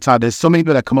people all the time, there's so many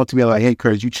people that come up to me like, hey,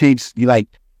 Curtis, you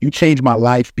changed my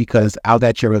life because I was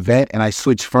at your event and I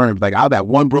switched firms. Like I was at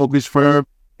one brokerage firm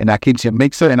and I came to your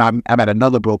mixer and I'm at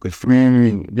another brokerage firm.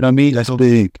 You know what I mean? That's so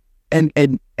big. And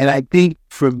I think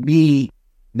for me,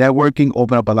 networking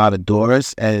opened up a lot of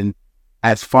doors. And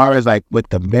as far as like with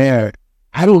the mayor,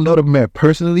 I don't know the mayor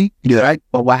personally. Yeah. Right?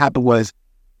 But what happened was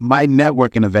my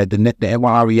networking event, the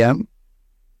NYREM,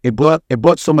 it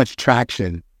brought so much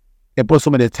traction. It brought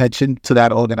so much attention to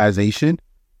that organization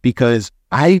because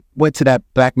I went to that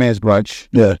Black Man's Brunch.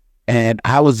 Yeah. And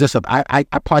I was just, I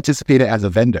participated as a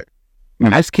vendor.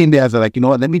 I just came there as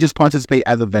let me just participate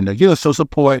as a vendor. Show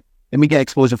support. Let me get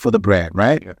exposure for the brand,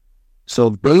 right? Yeah.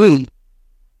 So really,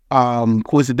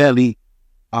 coincidentally,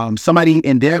 somebody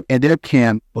in their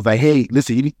camp was like, hey,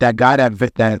 listen, you need that guy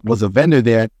that was a vendor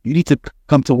there, you need to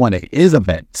come to one of his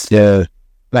events. Yeah.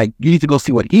 Like, you need to go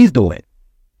see what he's doing.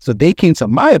 So they came to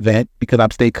my event because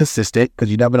I'm staying consistent,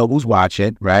 because you never know who's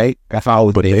watching, right? That's how I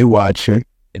was. But they watching.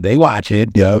 They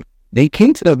watching. Yeah. They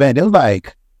came to the event. They was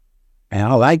like, man,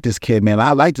 I like this kid, man.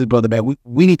 I like this brother, man.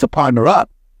 We need to partner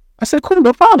up. I said, cool,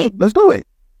 no problem. Let's do it.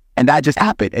 And that just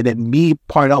happened. And then me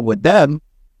partner up with them.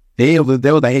 They was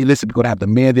like, hey, listen, we're going to have the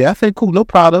mayor there. I said, cool, no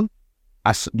problem.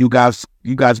 You guys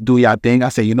do your thing. I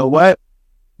said, you know what?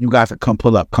 You guys can come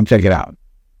pull up. Come check it out.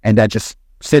 And that just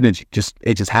synergy,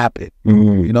 it just happened.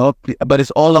 Mm-hmm.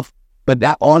 But all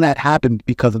that happened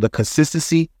because of the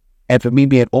consistency and for me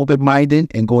being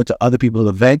open-minded and going to other people's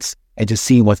events and just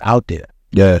seeing what's out there.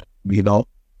 Yeah.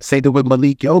 Same thing with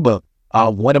Malik Yoba.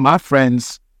 One of my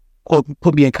friends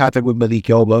put me in contact with Malik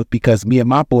Yoba because me and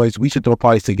my boys, we should throw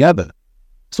parties together.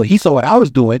 So he saw what I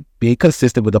was doing, being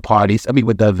consistent with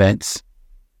with the events.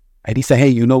 And he said, hey,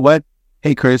 you know what?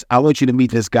 Hey, Curtis, I want you to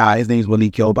meet this guy. His name's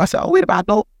Malik Yoba. I said, oh, wait a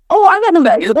minute. I got him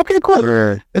back. He said, okay, cool.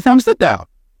 Let's have him sit down.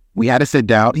 We had to sit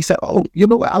down. He said, oh, you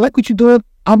know what? I like what you're doing.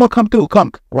 I'm going to come through.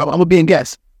 Come. I'm going to be a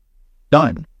guest.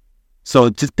 Done. So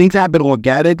just things happen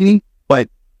organically. But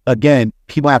again,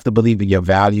 people have to believe in your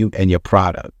value and your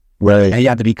product. Right. And you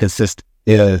have to be consistent.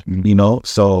 Yeah.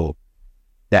 So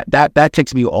that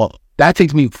takes me all. That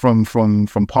takes me from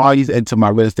parties into my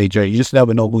real estate journey. You just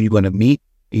never know who you're going to meet.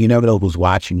 And you never know who's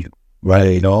watching you.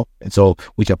 Right. And so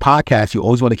with your podcast, you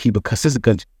always want to keep it consistent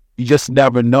because you just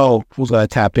never know who's going to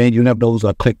tap in. You never know who's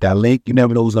going to click that link. You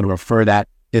never know who's going to refer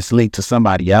this link to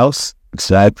somebody else.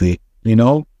 Exactly.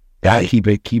 Gotta keep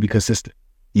it consistent.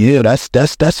 Yeah,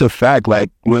 that's a fact. Like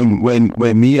when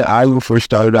me and I first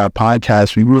started our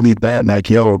podcast, we really thought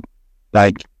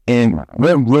and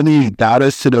what really got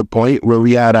us to the point where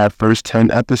we had our first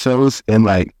 10 episodes and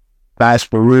like fast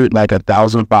forward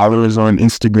 1,000 followers on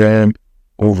Instagram,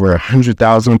 over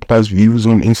 100,000 plus views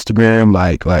on Instagram,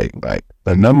 like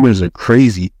the numbers are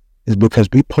crazy, is because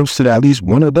we posted at least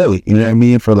one a day, you know what I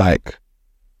mean, for like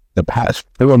the past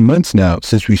 4 months now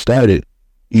since we started.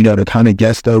 The kind of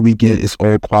guests that we get is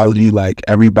all quality, like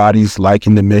everybody's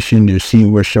liking the mission. They're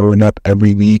seeing we're showing up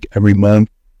every week, every month,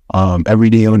 every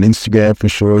day on Instagram for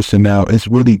sure. So now it's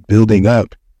really building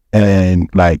up and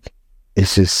like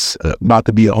it's just about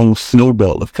to be a whole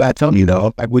snowball effect,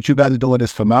 Like what you guys are doing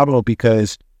is phenomenal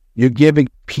because you're giving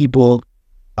people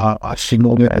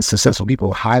successful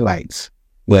people highlights.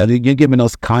 Well, you're giving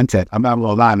us content. I'm not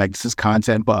gonna lie, like this is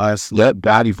content for us,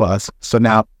 value for us. So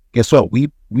now, guess what? We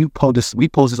post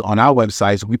this on our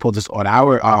websites. We post this on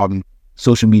our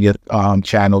social media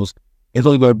channels. It's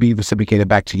only going to be reciprocated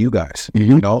back to you guys.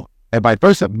 You know, and vice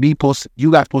versa.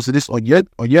 You guys posted this on your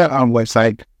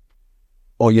website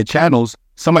or your channels.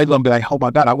 Somebody's gonna be like, "Oh my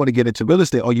God, I want to get into real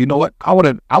estate." Or you know what? I want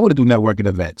to do networking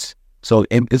events. So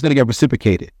it's gonna get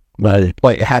reciprocated. Right.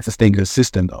 But it has to stay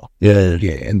consistent though. Yeah.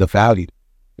 Yeah, and the value.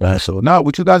 So no,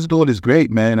 what you guys are doing is great,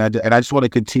 man. And I just want to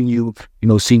continue,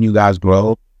 seeing you guys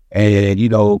grow. And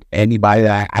anybody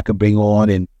that I could bring on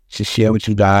and just share with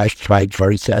you guys, like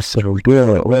versa. So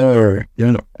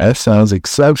that sounds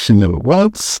exceptional. Well,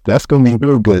 that's gonna be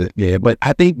real good. Yeah, but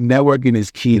I think networking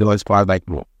is key though, as far as like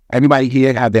everybody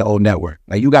here have their own network.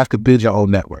 Like you guys could build your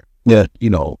own network. Yeah.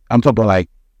 I'm talking about like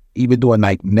even doing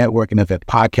like networking events,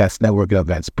 podcast networking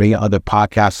events, bringing other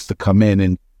podcasters to come in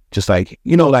and just like,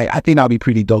 like I think that'll be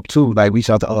pretty dope too. Like reach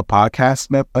out to other podcast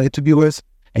interviewers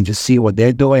and just see what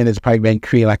they're doing. It's probably going to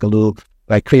create like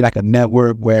a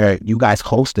network where you guys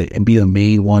host it and be the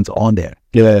main ones on there.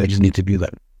 Yeah. They just need to be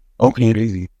like, okay,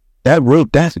 crazy.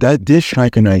 That did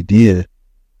strike an idea.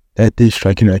 That did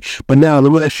strike an idea. But now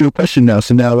let me ask you a question now.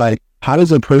 So now, like, how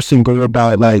does a person go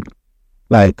about like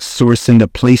sourcing the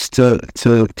place to,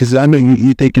 because I know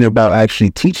you're thinking about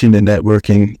actually teaching the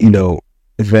networking,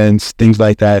 events, things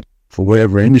like that for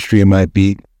whatever industry it might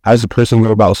be. How does a person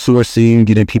go about sourcing,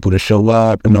 getting people to show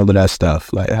up and all of that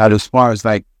stuff? Like as far as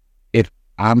like, if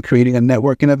I'm creating a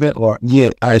networking event or? Yeah.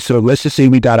 All right. So let's just say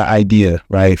we got an idea,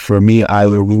 right? For me,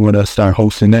 we want to start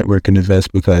hosting networking events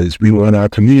because we want our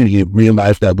community to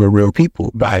realize that we're real people.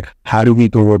 Right. How do we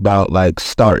go about like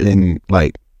starting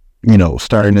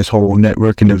this whole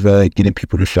networking event, getting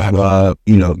people to show up,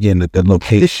 getting the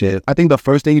location? I think the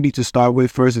first thing you need to start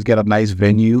with first is get a nice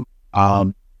venue.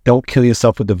 Don't kill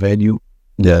yourself with the venue.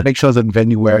 Yeah. Make sure it's a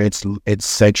venue where it's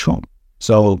central.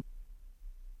 So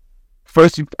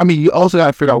first, you also got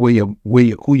to figure out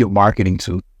who you're marketing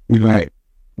to. Right.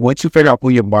 Once you figure out who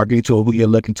you're marketing to or who you're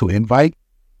looking to invite,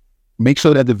 make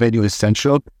sure that the venue is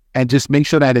central and just make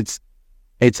sure that it's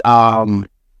the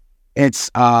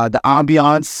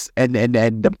ambiance and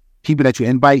the people that you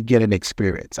invite get an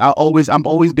experience. I'm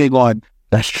always big on.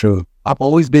 That's true. I'm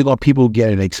always big on people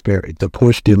getting an experience. The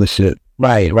Porsche dealership.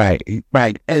 Right.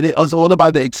 And it was all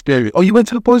about the experience. Oh, you went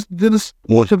to the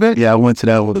Porsche event? Yeah, I went to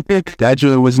that one. That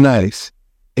joint was nice.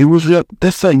 It was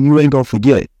that's something you ain't gonna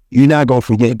forget. You're not gonna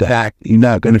forget that. You're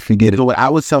not gonna forget it. So what I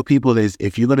would tell people is,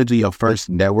 if you're gonna do your first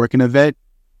networking event,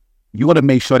 you want to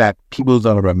make sure that people's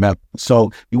gonna remember. So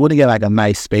you want to get like a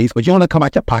nice space, but you want to come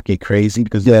out your pocket crazy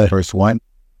because you're the first one.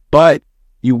 But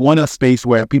you want a space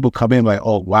where people come in like,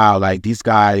 oh wow, like these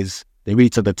guys, they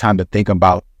really took the time to think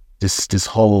about this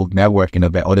whole networking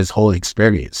event or this whole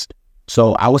experience.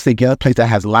 So I would say get a place that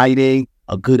has lighting,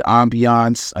 a good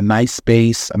ambiance, a nice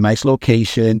space, a nice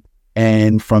location,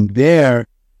 and from there,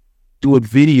 do a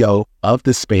video of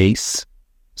the space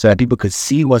so that people could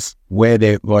see where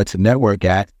they're going to network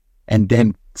at, and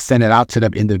then send it out to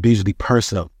them individually,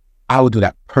 personal. I would do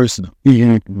that personal.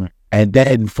 Mm-hmm. And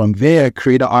then from there,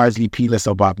 create an RSVP list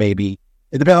about maybe,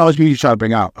 it depends on how much people you're trying to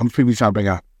bring out. I'm pretty trying to bring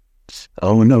out.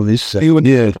 Oh no, this the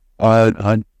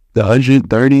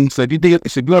 130. So if you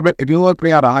want to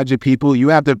bring out 100 people, you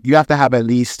have to have at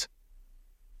least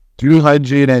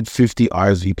 350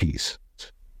 RSVPs.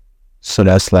 So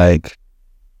that's like,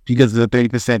 because the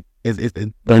 30% is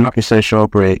 30% show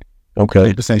up rate.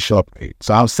 Okay. 30% show up rate.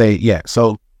 So I'll say, yeah.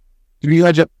 So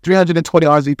 320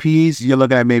 RSVPs, you're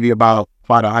looking at maybe about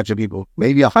 500 people.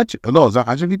 Maybe 100. No, is that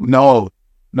 100 people?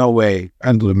 No way. I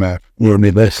didn't do the math. Well,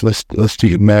 let's do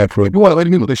the math for it. You want to let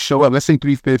people to show up. Let's say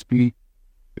 350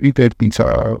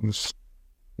 times.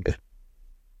 Yeah.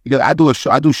 Because I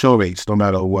do show rates no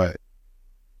matter what.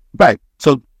 Right.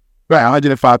 So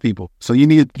 105 people. So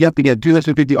you have to get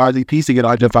 250 RSVPs to get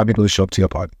 105 people to show up to your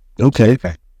party. Okay.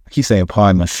 I keep saying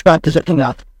party. No,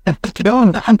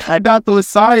 I'm not doing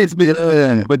science,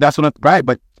 but that's what right.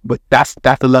 But that's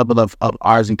the level of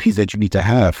RSVPs that you need to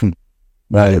have.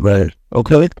 Right.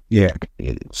 Okay. Yeah.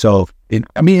 So and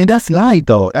that's light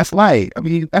though. That's light.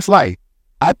 That's light.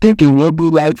 I think it will be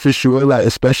light for sure. Like,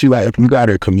 especially like if you got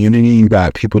a community, you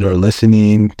got people that are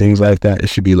listening, things like that. It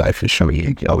should be light for sure.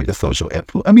 You always the social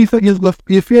influence.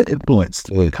 If you're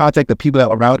influenced, contact the people that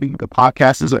are around you, the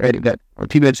podcasters already, or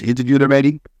people that's interviewed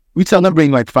already. We tell them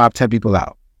bring like 5-10 people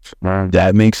out.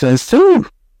 That makes sense too.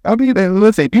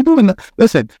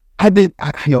 Listen. I did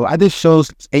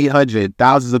shows 800,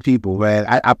 thousands of people, man.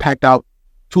 I packed out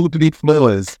 2-3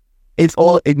 floors, it's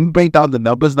all, if you break down the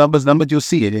numbers, you'll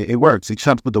see it. It works. You just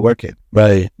have to put the work in.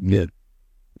 Right. Yeah.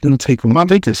 Don't take my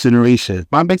big consideration.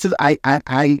 My mixes,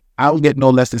 I'll get no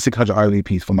less than 600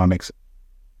 RVPs for my mixer.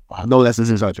 No less than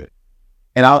 600.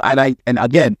 And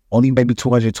again, only maybe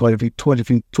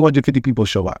 250 people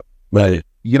show up. Right.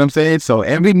 You know what I'm saying? So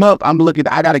every month I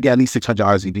got to get at least 600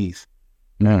 RZBs.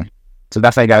 Yeah. So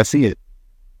that's how you got to see it.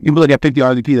 People look at 50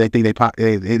 RZBs, they think they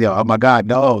oh my God,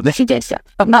 no. They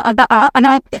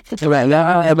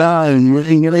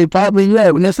probably,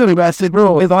 when there's something about sick,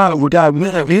 bro, it's all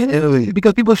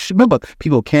because people remember,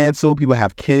 people cancel, people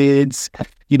have kids,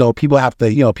 people have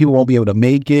to, people won't be able to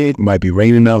make it. Might be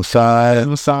raining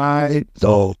outside.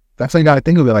 So that's how you got to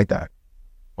think of it like that.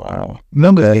 Wow.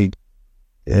 Number 8.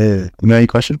 Yeah. You know any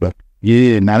questions, bro?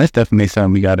 Yeah, now that's definitely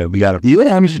something we gotta.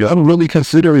 Yeah, I'm really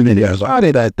considering it.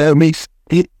 That makes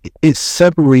it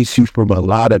separates you from a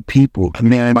lot of people. I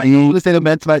mean, real estate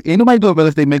events, like ain't nobody doing real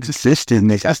estate makes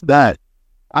assistance. That's that.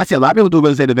 I see a lot of people do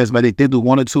real estate events, but they do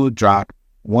 1 or 2 drop,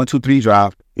 1, 2, 3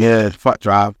 drop. Yeah, fuck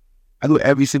drop. I do it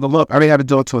every single month. I already have to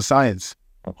do it to a science.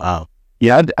 Wow.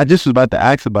 Yeah, I just was about to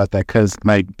ask about that because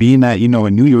like being that in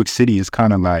New York City is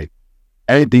kind of like.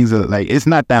 Everything's like, it's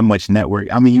not that much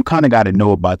network. I mean, you kind of got to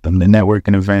know about them, the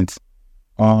networking events.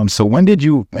 So when did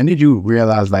you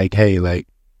realize like, hey, like,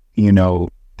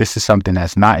 this is something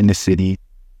that's not in the city,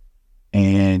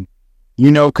 and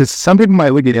because some people might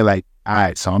look at it like, all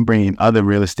right, so I'm bringing other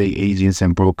real estate agents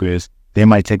and brokers. They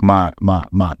might take my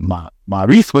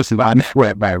resources.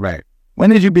 Right. When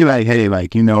did you be like, hey,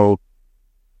 like, I'm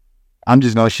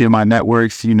just gonna share my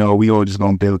networks. We all just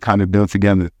gonna build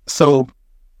together. So.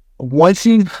 Once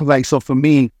you so for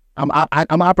me, I'm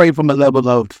operating from a level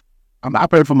of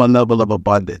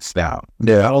abundance now.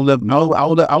 Yeah, I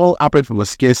don't operate from a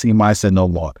scarcity mindset no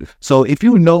more. So if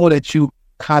you know that you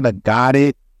kind of got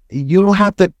it, you don't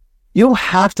have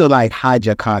to like hide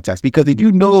your contacts, because if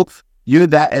you know you're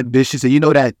that ambitious and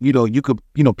that you could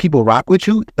people rock with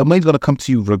you, the money's gonna come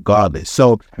to you regardless.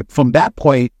 So from that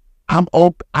point,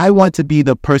 I want to be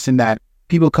the person that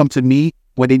people come to me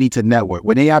when they need to network,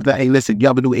 when they have to, hey, listen, you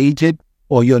have a new agent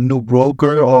or you're a new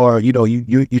broker, or you're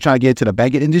trying to get into the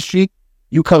banking industry,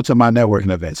 you come to my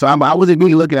networking event. So I wasn't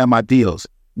really looking at my deals.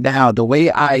 Now the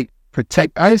way I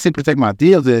protect my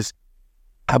deals is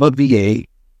I have a VA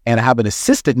and I have an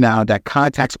assistant now that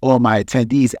contacts all my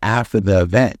attendees after the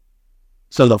event.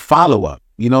 So the follow up,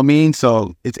 you know what I mean?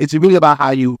 So it's really about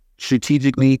how you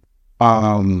strategically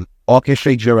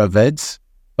orchestrate your events,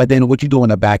 but then what you do on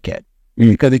the back end.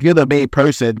 Because if you're the main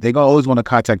person, they're going to always want to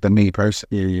contact the main person.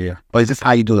 Yeah. But it's just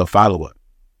how you do the follow-up,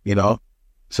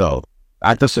 So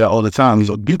I just say all the time,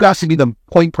 so you guys should be the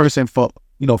point person for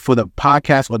the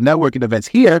podcast or networking events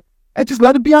here, and just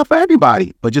let it be out for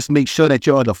everybody. But just make sure that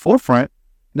you're on the forefront,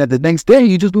 and that the next day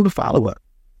you just do the follow-up.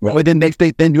 Right. Or the next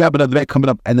day, then you have another event coming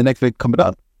up, and the next event coming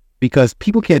up. Because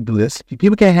people can't do this.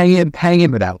 People can't hang in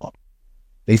for that long.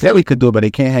 They said we could do it, but they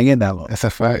can't hang in that long. That's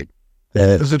a fact.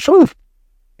 That's the truth.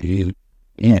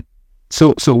 Yeah.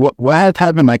 So what has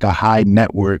having like a high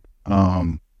network,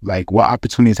 like what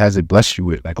opportunities has it blessed you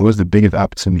with? Like what's the biggest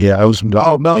opportunity? Yeah, I was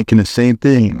making the same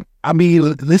thing. I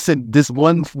mean, listen, this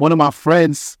one of my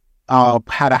friends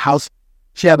had a house.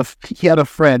 He had a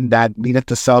friend that needed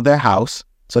to sell their house,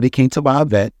 so they came to my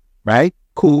event, right?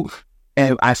 Cool.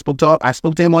 And I spoke to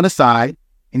him on the side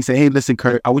and said, hey, listen,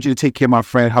 Kurt, I want you to take care of my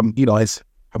friend. Her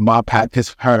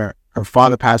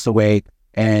father passed away,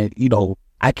 and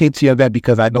I came to your event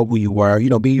because I know who you were.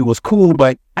 You was cool,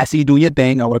 but I see you doing your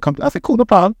thing. I want to come. I said, cool, no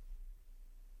problem.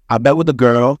 I met with the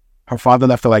girl. Her father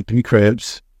left her like 3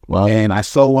 cribs. Wow. And I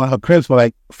sold one of her cribs for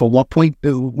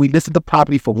 1.2. We listed the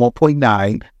property for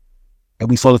 1.9, and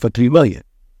we sold it for $3 million.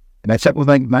 And that check was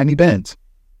like 90 bands.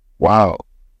 Wow.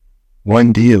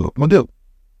 One deal.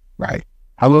 Right.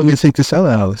 How long did it take to sell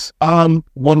the house? 1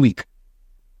 week.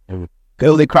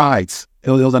 They cried. It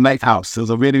was a nice house. It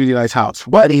was a really, really nice house.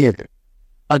 But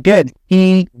again,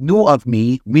 he knew of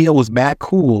me. We was mad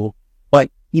cool, but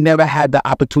he never had the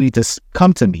opportunity to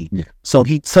come to me. Yeah. So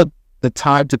he took the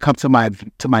time to come to my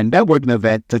networking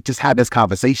event to just have this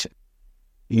conversation,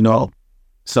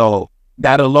 So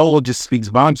that alone just speaks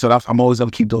volumes. So I'm always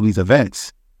going to keep doing these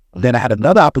events. Then I had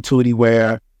another opportunity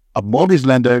where a mortgage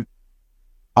lender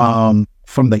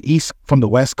from the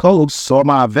West Coast saw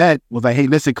my event, was like, hey,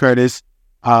 listen, Curtis,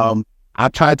 I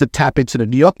tried to tap into the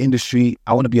New York industry.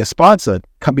 I want to be a sponsor.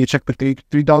 Cut me a check for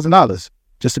 $3,000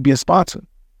 just to be a sponsor.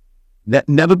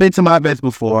 Never been to my events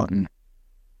before.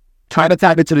 Trying to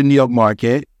tap into the New York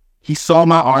market. He saw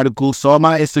my article, saw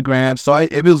my Instagram, saw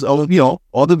it was all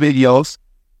the videos.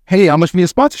 Hey, how much for your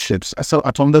sponsorships?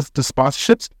 I told him the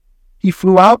sponsorships. He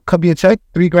flew out, cut me a check,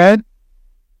 $3,000.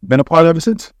 been a part of ever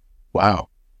since. Wow.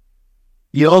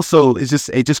 So it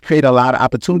just created a lot of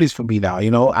opportunities for me now.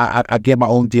 I get my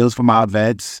own deals for my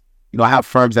events. I have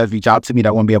firms that reach out to me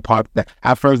that want to be a part. I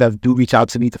have firms that do reach out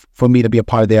to me for me to be a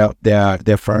part of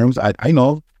their firms. I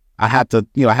know I have to.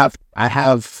 I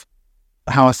have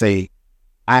how I say.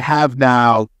 I have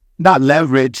now not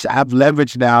leverage. I have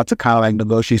leverage now to kind of like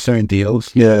negotiate certain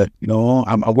deals. Yeah.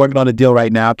 I'm working on a deal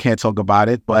right now. Can't talk about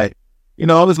it, but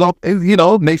as long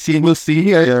next year we'll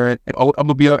see. I'm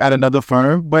gonna be at another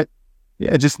firm, but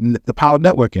yeah, just the power of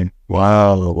networking.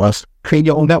 Wow. Create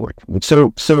your own network.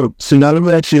 So now let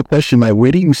me ask you a question. Like,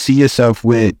 where do you see yourself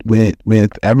with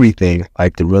everything,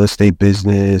 like the real estate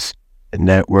business, the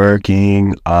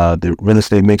networking, the real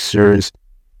estate mixers?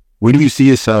 Where do you see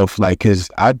yourself? Like, because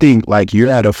I think like you're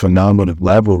at a phenomenal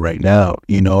level right now,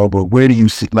 but where do you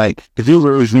see, like, because there's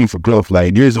always room for growth.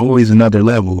 Like, there's always another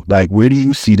level. Like, where do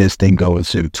you see this thing going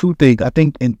to? Two things. I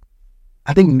think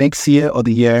next year or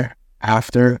the year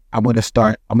after, I'm going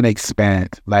to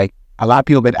expand. Like, a lot of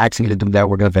people have been asking me to do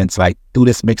networking events, like do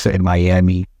this mixer in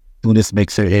Miami, do this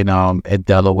mixer in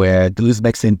Delaware, do this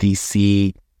mixer in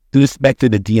DC, do this mixer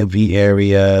in the DMV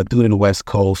area, do it in the West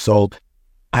Coast. So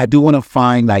I do want to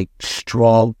find like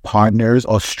strong partners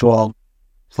or strong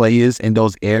players in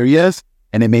those areas,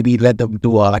 and then maybe let them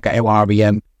do like an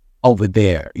NRBM over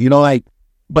there.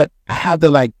 But I have to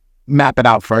like map it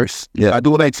out first. Yeah, I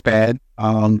do want to expand.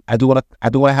 I do want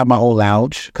to have my own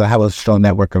lounge because I have a strong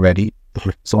network already.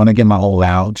 So I want to get my own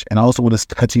lounge, and I also want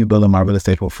to continue building my real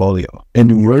estate portfolio. And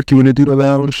New York, you want to do the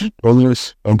lounge?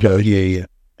 Okay. Yeah.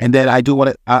 And then I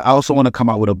also want to come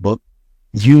out with a book.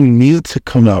 You need to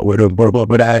come out with a book,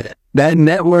 but that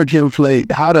networking play,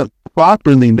 how to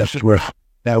properly network.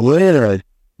 That way,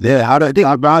 yeah. I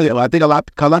think a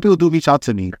lot of people do reach out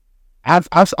to me. I have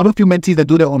a few mentees that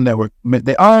do their own network.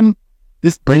 They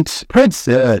this Prince.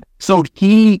 So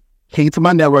he came to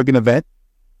my networking event.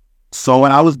 So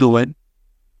what I was doing,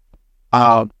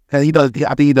 he does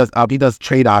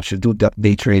trade options, do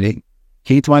day trading.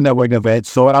 Came to my networking event.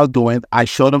 So what I was doing, I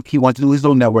showed him he wanted to do his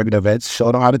own networking events,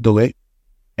 showed him how to do it,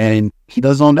 and he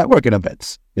does his own networking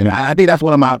events. I think that's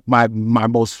one of my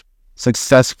most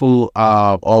successful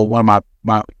or one of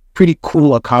my pretty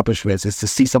cool accomplishments is to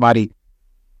see somebody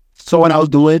saw what I was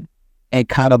doing and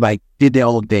kind of like did their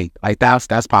own thing. Like that's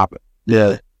popular.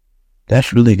 Yeah,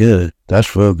 that's really good.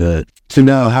 That's real good. So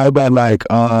now, how about like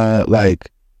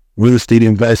real estate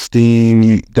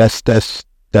investing? That's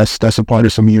a part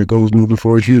of some of your goals moving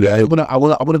forward. I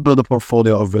want to build a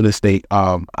portfolio of real estate.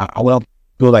 I want to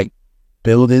build like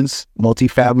buildings,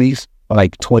 multifamilies, for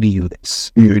like 20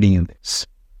 units, 30 units.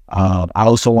 I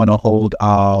also want to hold.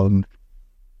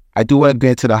 I do want to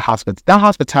get into the not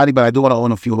hospitality, but I do want to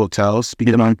own a few hotels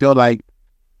because I feel like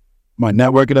my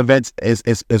networking events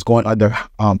is going under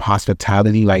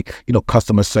hospitality, like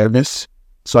customer service.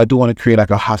 So I do want to create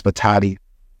like a hospitality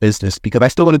business because I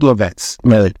still want to do events.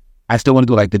 Really? I still want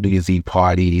to do like the New Year's Eve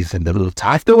parties and the little.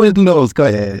 I still want to do those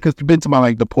because you've been to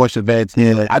my the Porsche events.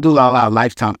 Yeah. I do a lot of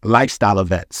lifestyle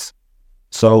events.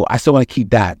 So I still want to keep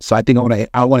that. So I think I want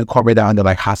to incorporate that under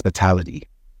like hospitality.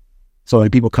 So when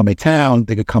people come in town,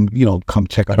 they could come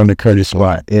check out on the Curtis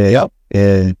lot. Yeah, yep.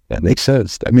 Yeah, that makes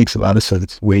sense. That makes a lot of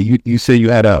sense. Wait, you said you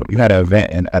had an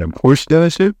event at a Porsche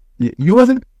dealership? You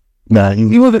wasn't? Nah,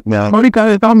 you wasn't. No. Already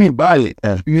kind of told me about it.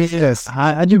 Yes,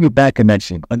 I give you back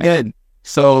connection again.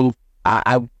 So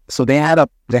so they had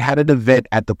an event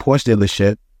at the Porsche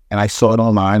dealership, and I saw it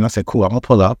online. I said, "Cool, I'm gonna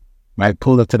pull up." I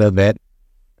pulled up to the event,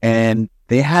 and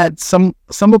they had some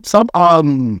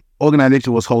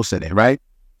organization was hosting it, right?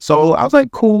 So I was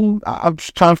like, cool. I'm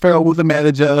just trying to figure out who's the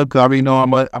manager because I already know I'm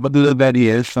gonna do the event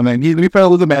here. So I'm like, let me figure out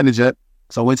who's the manager.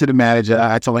 So I went to the manager.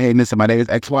 I told him, hey, listen, my name is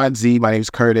X, Y, and Z. My name is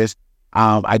Curtis.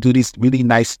 I do these really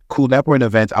nice, cool networking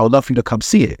events. I would love for you to come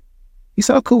see it. He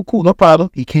said, oh, cool, no problem.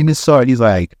 He came and saw it. He's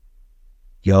like,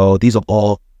 yo, these are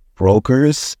all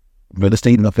brokers, real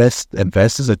estate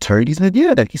investors, attorneys. And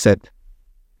yeah, he said,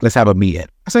 let's have a meeting.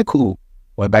 I said, cool.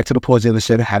 Went back to the Porsche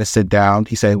dealership, had to sit down.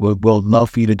 He said, we'll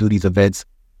love for you to do these events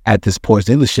at this Porsche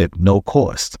dealership, no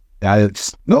cost. I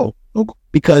just, no,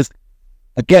 because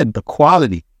again, the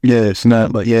quality. Yeah, it's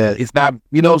not, but yeah, it's not,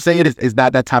 you know what I'm saying? It's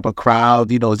not that type of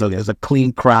crowd, it's a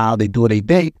clean crowd. They do what they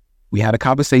think. We had a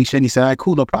conversation. He said, all right,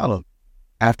 cool, no problem.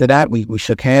 After that, we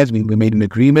shook hands. We made an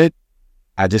agreement.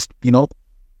 I just,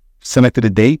 selected a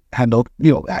date, had no,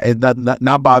 it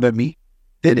not bothered me.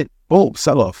 Did it. Boom,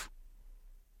 sell off.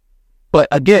 But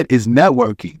again, it's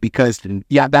networking because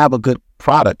you have to have a good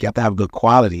product. You have to have good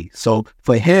quality. So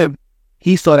for him,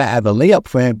 he saw that as a layup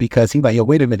for him because he's like, yo,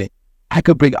 wait a minute. I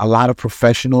could bring a lot of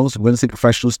professionals, real estate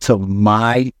professionals to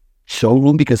my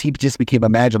showroom because he just became a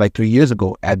manager like 3 years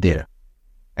ago at there.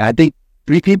 And I think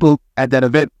 3 people at that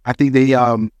event, I think they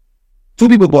 2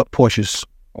 people bought Porsches.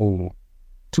 Oh,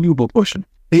 2 people bought Porsches.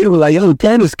 They were like, yo,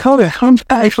 Dan is coming. I'm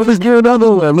back. Let's get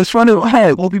another one. Let's run it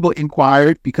ahead. 4 people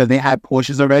inquired because they had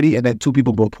Porsches already, and then 2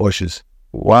 people bought Porsches.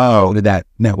 Wow. To that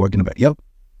networking event. Yep.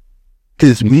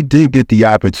 Because we did get the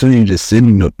opportunity to sit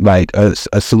in like a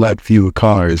select few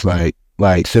cars, like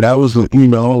so that was, you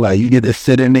know, like you get to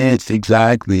sit in it.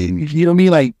 Exactly. You know what I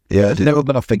mean? Like, yeah, I'm never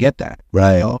gonna forget that.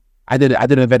 Right. You know? I did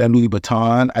an event at Louis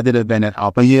Vuitton. I did an event at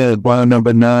Alpha. Yeah, bar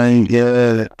number 9.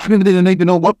 Yeah. I didn't even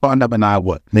know what bar number 9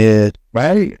 was. Yeah.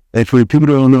 Right? And for people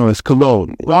who don't know, it's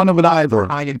Cologne. Bar number 9 is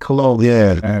high-end Cologne.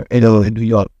 Yeah. In New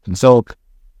York. And so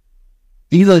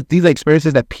these are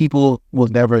experiences that people will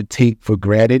never take for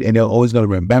granted, and they're always going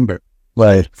to remember.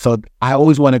 Right. So I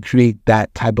always want to create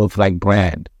that type of like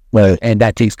brand. Right. And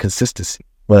that takes consistency.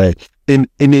 Right. And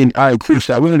then, all right, Chris,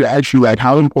 I wanted to ask you, like,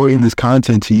 how important is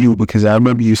content to you? Because I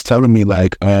remember you was telling me,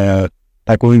 like one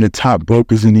of the top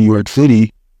brokers in New York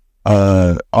City,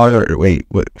 yeah, I didn't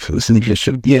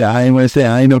want to say,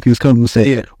 I didn't know if he was coming to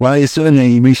say, yeah. Well, his son,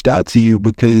 he reached out to you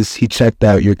because he checked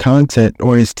out your content,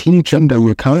 or his team checked out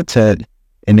your content,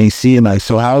 and they see it, like,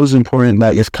 so how is important,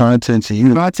 like, is content to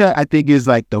you? Content, I think, is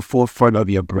like the forefront of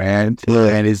your brand,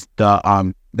 and is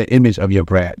the image of your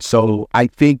brand. So I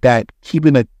think that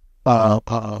keeping it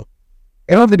don't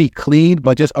have to be clean,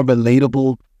 but just a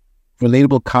relatable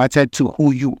content to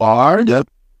who you are, yep,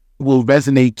 will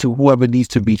resonate to whoever needs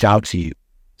to reach out to you.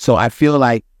 So I feel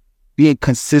like being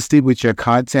consistent with your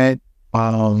content,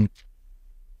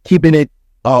 keeping it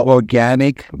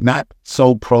organic, not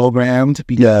so programmed,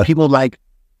 because people like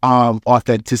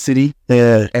authenticity,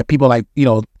 and people like, you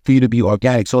know, for you to be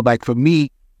organic. So like for me,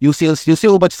 you'll see a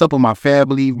whole bunch of stuff with my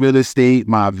family, real estate,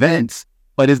 my events,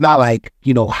 but it's not like,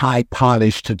 you know, high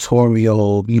polished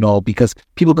tutorial, you know, because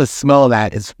people can smell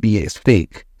that as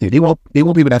fake. They want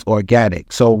people that's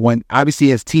organic. So when obviously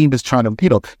his team is trying to, you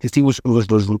know, his team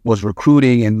was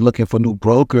recruiting and looking for new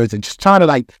brokers and just trying to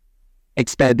like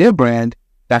expand their brand.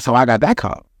 That's how I got that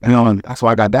call. You know, that's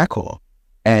why I got that call.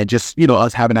 And just, you know,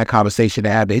 us having that conversation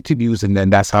and having interviews, and then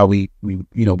that's how we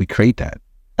create that.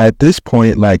 At this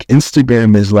point, like,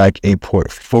 Instagram is like a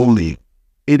portfolio.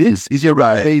 It is. It's your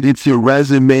right. It's your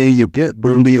resume. You get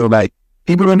portfolio. Like,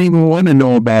 people don't even want to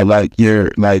know about like your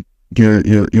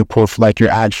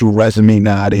actual resume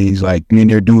nowadays. Like, when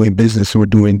you're doing business or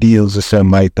doing deals or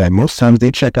something like that, most times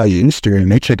they check out your Instagram.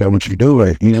 They check out what you're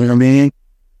doing. You know what I mean?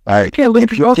 Like, I can't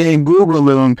leave you can't Google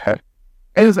them.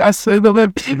 As I said,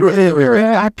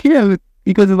 I can't,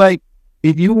 because it's like,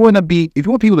 if you want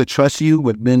people to trust you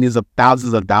with millions of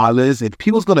thousands of dollars, if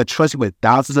people's going to trust you with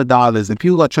thousands of dollars, and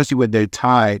people going to trust you with their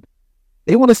time,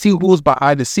 they want to see who's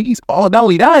behind the scenes. Oh, not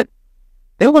only that,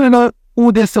 they want to know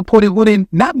who they're supporting, who they're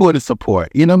not going to support.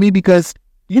 You know what I mean? Because,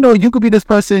 you know, you could be this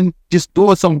person just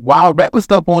doing some wild rapper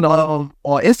stuff on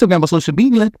Instagram or social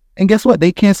media, and guess what?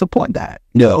 They can't support that.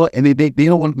 No, and they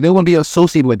don't want to be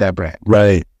associated with that brand.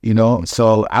 Right. You know,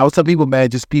 so I would tell people, man,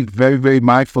 just be very, very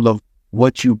mindful of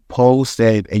what you post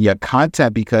and your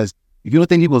content, because if you don't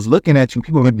think people's looking at you,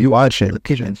 people are going to be watching.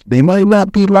 They might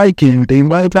not be liking, they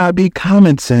might not be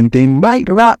commenting, they might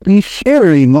not be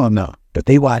sharing. No, but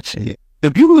they watch it. The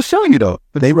people will show you though.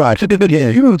 But they watch it. Yeah,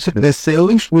 you the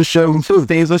sales will show you too.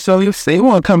 Things will show you. They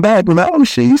want to come back. But oh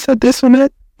shit, you said this one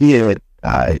that? Yeah.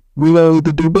 We love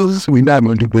to do business. We not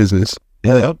going to do business.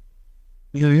 Yeah.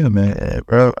 Yeah, man. Yeah,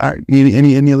 bro.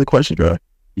 Any other questions, bro?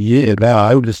 Yeah, no,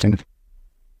 I would just think.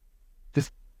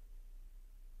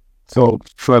 So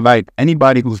for like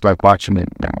anybody who's like watching it,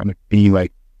 they want to be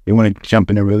like, they want to jump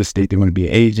into real estate, they want to be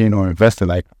an agent or investor,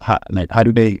 like how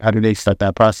do they start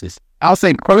that process? I'll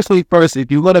say personally first,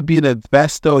 if you want to be an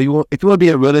investor, if you want to be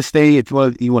in real estate, if you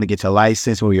want to get your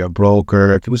license or you're a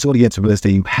broker, if you want to get into real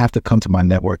estate, you have to come to my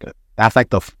network. That's like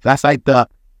the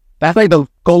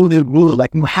golden rule.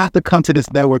 Like, you have to come to this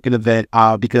networking event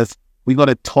because we're going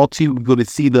to talk to you. We're going to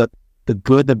see the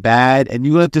good, the bad, and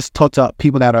you're going to just talk to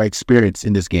people that are experienced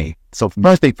in this game. So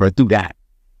first thing first, do that.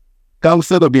 I'm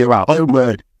still going to be around.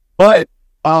 But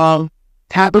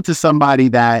tap into somebody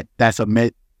tap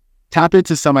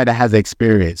into somebody that has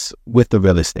experience with the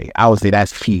real estate. I would say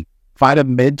that's key. Find a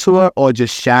mentor or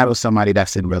just shadow somebody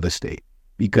that's in real estate,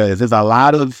 because there's a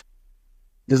lot of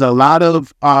the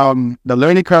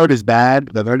learning curve is bad.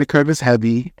 The learning curve is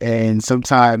heavy. And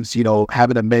sometimes, you know,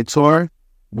 having a mentor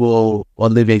will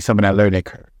alleviate some of that learning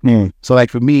curve. So like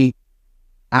for me,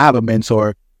 I have a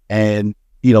mentor, and,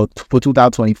 you know, for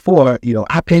 2024, you know,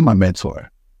 I pay my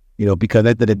mentor, you know, because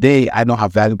at the end of the day, I know how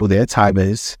valuable their time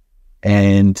is.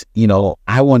 And, you know,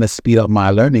 I want to speed up my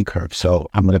learning curve. So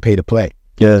I'm going to pay to play.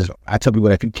 Yeah. So I tell people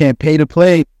that if you can't pay to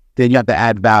play, then you have to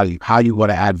add value. How you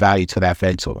want to add value to that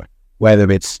vendor?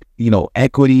 Whether it's,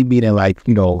 equity, meaning like,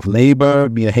 labor,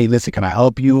 meaning, hey, listen, can I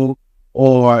help you?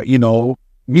 Or,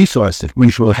 resources,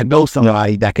 which will know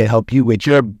somebody that can help you with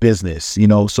your business,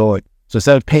 so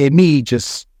instead of paying me,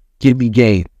 just give me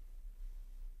game.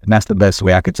 And that's the best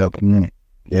way I could tell them.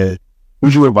 Yeah.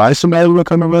 Would you advise somebody to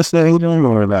become a real estate agent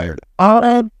or like?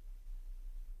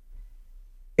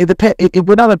 It depends. If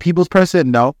we're not a people's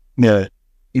person, no. Yeah.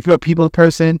 If you're a people's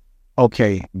person,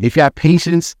 okay. If you have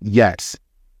patience, yes.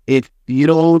 If you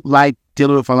don't like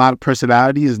dealing with a lot of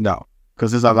personalities, no.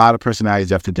 Because there's a lot of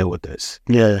personalities you have to deal with this.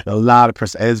 Yeah. A lot of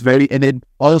personalities. And then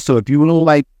also, if you don't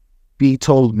like be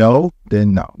told no,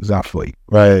 then no, it's not for you.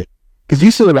 Right. Because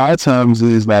you see a lot of times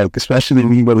is like, especially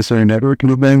when you go to certain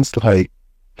networking events, like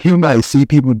you might see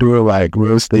people doing like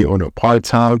real estate on a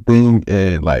part-time thing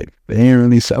and like they ain't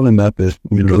really selling nothing.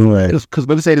 Because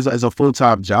real estate is a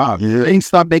full-time job. Yeah. I didn't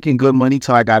stop making good money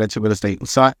till I got into real estate.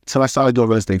 Till I started doing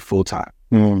real estate full-time.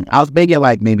 I was making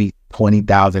like maybe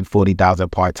 20,000, 40,000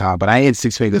 part-time, but I ain't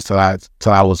 6 figures till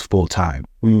I was full-time.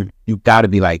 You got to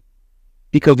be like,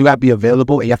 because you got to be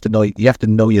available and you have to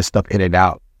know your stuff in and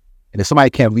out. And if somebody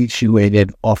can't reach you and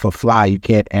then off a fly, you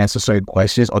can't answer certain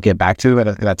questions or get back to them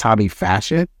in a timely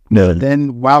fashion,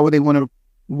 then why would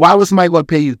somebody want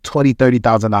to pay you $20,000,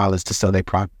 $30,000 to sell their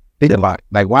product? Think about it.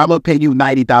 Like, why would I pay you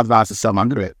 $90,000 to sell my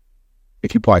good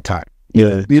if you part-time?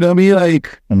 Yeah. You know what I mean?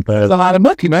 Like, that's a lot of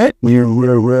money, man.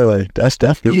 Really, that's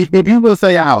definitely. If you will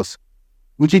sell your house,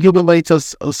 would you give the money to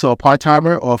a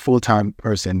part-timer or a full-time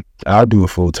person? I'll do a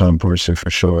full-time person for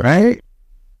sure. Right?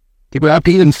 If I'm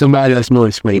paying somebody that's more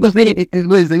expensive. What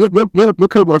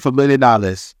could worth $1 million?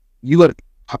 You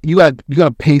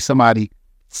gotta pay somebody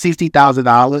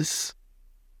 $60,000.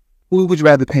 Who would you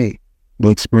rather pay? The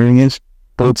experience,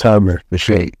 full-timer for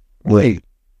sure. Wait.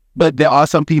 But there are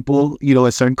some people,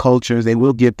 in certain cultures, they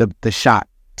will give the shot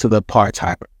to the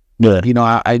part-timer. Yeah.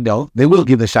 I know they will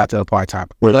give the shot to the part-timer.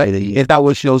 But it's not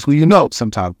what shows who you know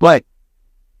sometimes. But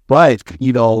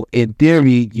in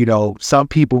theory, some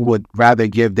people would rather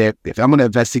give if I'm going to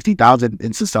invest $60,000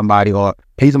 into somebody or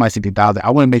pay somebody $60,000, I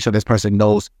want to make sure this person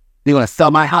knows they're going to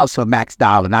sell my house for max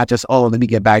dollar, not just, let me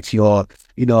get back to you, or,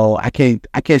 I can't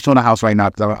show the house right now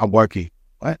because I'm working.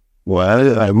 What? Well,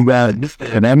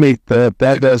 and that makes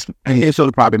that does. I can't show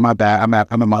the property. My bad. I'm at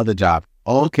my other job.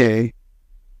 Okay.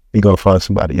 You go find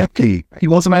somebody. Okay. You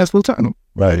want somebody that's full time.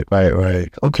 Right.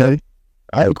 Okay.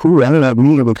 All right, cool. I don't have a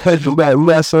little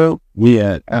bit so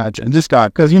yeah. Just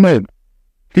got because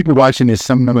people watching this,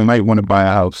 some of them might want to buy a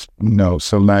house.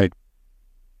 So like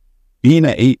being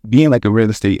like a real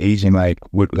estate agent,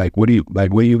 what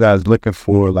are you guys looking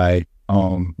for?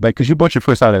 Because you bought your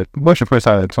first out at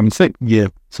 26. Yeah.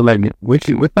 So like, what's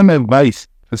some advice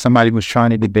for somebody who's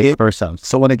trying to get their first house?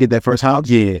 Someone to get their first house?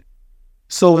 Yeah.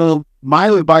 So my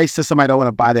advice to somebody that want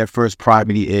to buy their first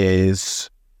property is,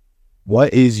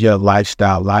 what is your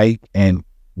lifestyle like, and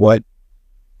what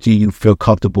do you feel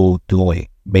comfortable doing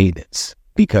maintenance?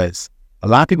 Because a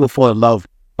lot of people fall in love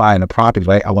buying a property,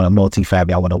 right? I want a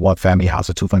multi-family, I want a one-family house,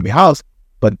 a two-family house,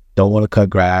 but don't want to cut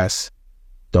grass,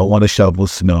 don't want to shovel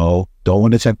snow, don't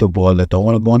want to check the boiler, don't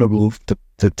want to go on the roof to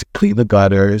clean the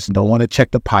gutters, don't want to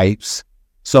check the pipes.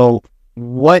 So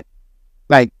what,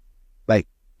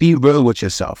 be real with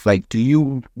yourself. Like, do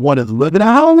you want to live in a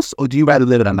house, or do you rather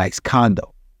live in a nice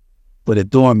condo with a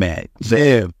doormat?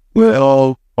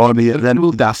 Well, or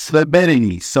that's the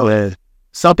amenities. So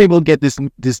some people get this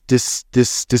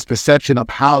perception of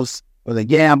house, or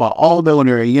like, yeah, I'm an all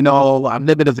owner, I'm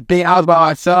living in a big house by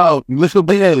myself, little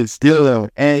bills,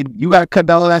 and you gotta cut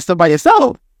down all that stuff by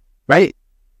yourself, right?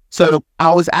 So I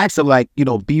always ask them,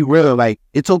 be real. Like,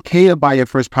 it's okay to buy your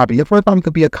first property. Your first property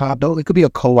could be a condo, it could be a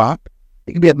co-op,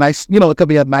 it could be a nice, it could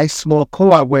be a nice small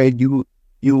co-op where you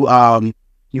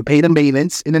pay the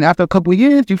maintenance, and then after a couple of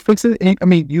years, you fix it.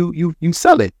 You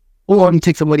sell it, or you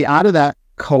take somebody out of that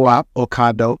co-op or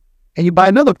condo, and you buy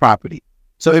another property.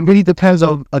 So it really depends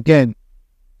on, again,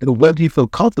 what do you feel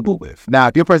comfortable with. Now,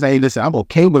 if you're a person, hey, listen, I'm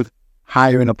okay with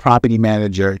hiring a property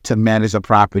manager to manage a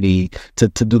property, to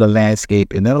do the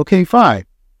landscape, and then okay, fine.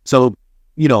 So,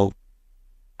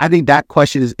 I think that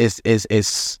question is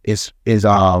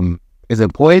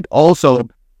important. Also,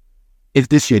 is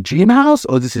this your dream house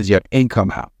or this is your income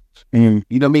house? You know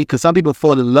what I mean? Because some people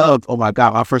fall in love. Oh my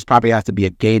God, my first property has to be a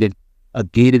gated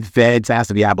fence. It has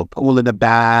to have a pool in the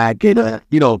back,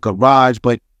 garage.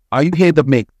 But are you here to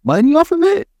make money off of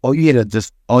it, or you here to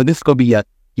this is gonna be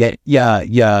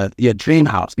your dream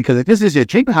house? Because if this is your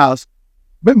dream house,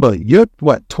 remember, you're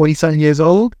 20-something years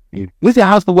old. What's your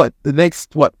house for the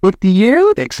next 50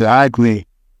 years? Exactly.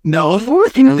 No,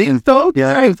 unfortunately. So,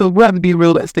 yeah, right, so we have to be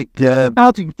realistic. Yeah.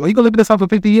 Are you going to live in this house for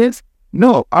 50 years?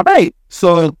 No. All right.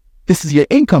 So this is your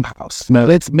income house. Now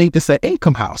let's make this an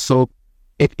income house. So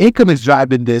if income is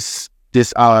driving this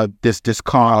car,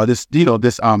 this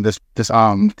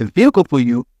vehicle for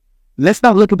you, let's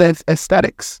not look at the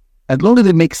aesthetics. As long as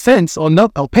it makes sense on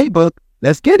paper,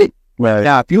 let's get it. Right.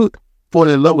 Now, if you fall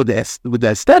in love with the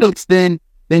aesthetics, then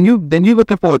you're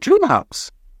looking for a dream house.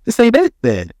 This ain't it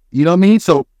then. You know what I mean?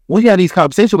 So when you have these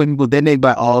conversations with people, then they be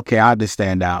like, oh, okay, I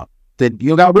understand now. Then you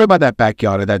don't got to worry about that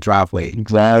backyard or that driveway.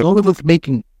 Exactly. As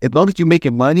long as you're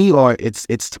making money or it's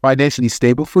financially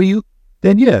stable for you,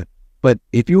 then yeah. But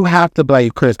if you have to be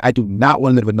like, Chris, I do not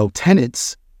want to live with no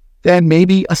tenants, then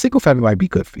maybe a single family might be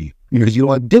good for you because you don't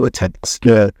want to deal with tenants.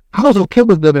 Yeah. I was okay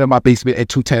with living in my basement and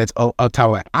 2 tenants up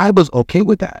tower. I was okay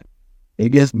with that.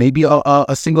 Maybe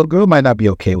a single girl might not be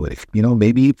okay with it. You know,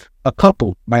 maybe a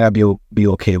couple might not be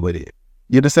okay with it.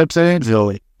 You understand what I'm saying?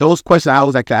 Really? Those questions, I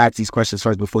always like to ask these questions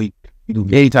first before you do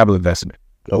any type of investment.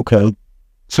 Okay.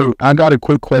 So I got a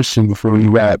quick question before we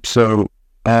wrap. So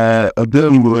a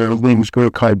billionaire, his name was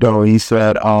Grant Cardone. He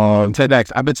said,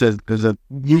 TEDx. I bet there's a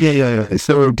yeah.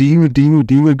 So do you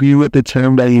agree with the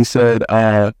term that he said?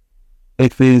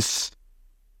 If it's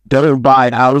don't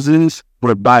buy houses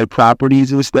but buy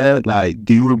properties instead. Like,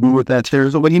 do you agree with that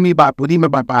term? So what do you mean by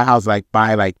buy a house? Like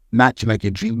buy not like your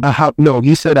dream? No,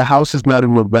 he said a house is not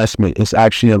an investment. It's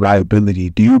actually a liability.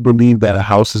 Do you believe that a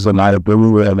house is a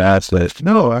liability or an asset?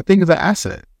 No, I think it's an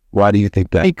asset. Why do you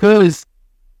think that? Because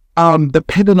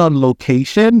depending on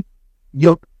location,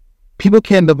 people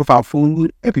can't live without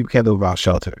food and people can't live without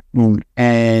shelter.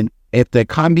 And if the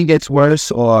economy gets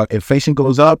worse or inflation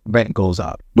goes up, rent goes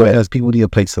up because people need a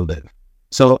place to live.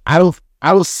 So I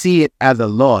don't see it as a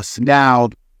loss. Now,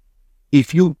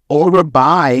 if you over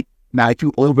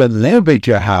leverage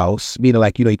your house, meaning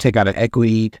like, you take out an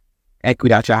equity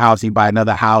out your house, you buy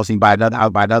another house, and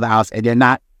they're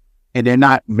not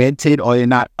rented or they're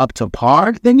not up to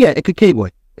par, then yeah, it could keep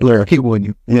with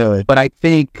you. Yeah. But I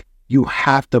think you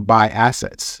have to buy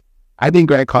assets. I think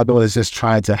Grant Cardone is just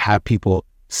trying to have people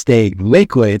stay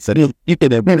liquid so you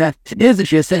can is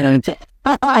what you're saying. To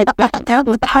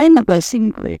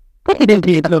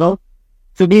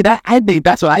me,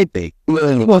 that's what I think.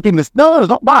 No,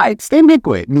 don't buy it. Stay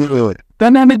liquid.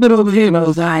 Dynamic little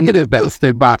it is better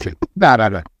stay boxing.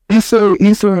 No. So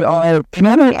I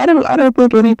don't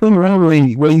put anything wrong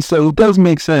with he said it does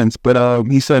make sense, but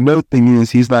he said another thing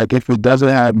is he's like, if it doesn't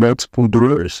have multiple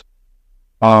doors,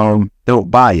 don't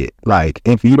buy it. Like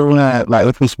if you don't have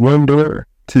if it's one door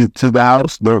to the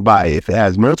house, don't buy it. If it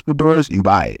has multiple doors, you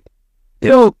buy it.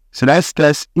 So that's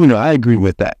I agree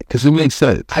with that because it makes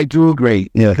sense. I do agree.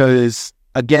 Yeah. Because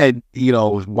again,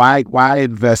 why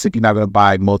invest if you're not going to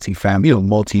buy multi-family,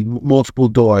 multiple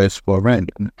doors for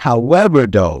rent? However,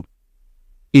 though,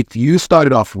 if you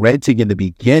started off renting in the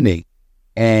beginning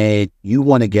and you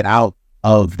want to get out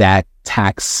of that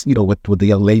tax, what the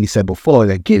young lady said before,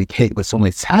 that getting hit with so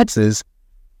many taxes,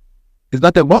 there's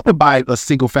nothing wrong to buy a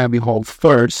single family home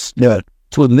first to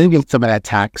eliminate some of that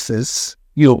taxes,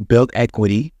 build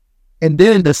equity. And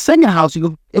then the second house,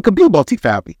 it could be a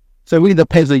multi-family. So it really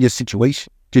depends on your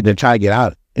situation to try to get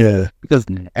out. Yeah. Because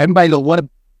everybody don't want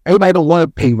to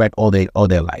pay rent all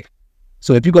their life.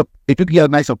 So if you get a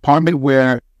nice apartment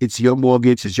where it's your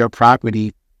mortgage, it's your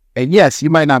property, and yes, you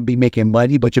might not be making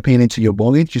money, but you're paying into your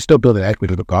mortgage, you're still building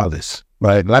equity regardless.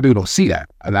 Right? A lot of people don't see that.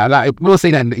 We won't say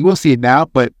that. You won't see it now,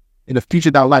 but in the future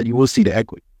down the line, you will see the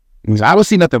equity. I don't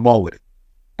see nothing wrong with it.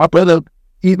 My brother,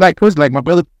 he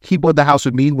bought the house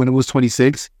with me when it was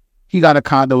 26. He got a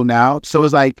condo now, so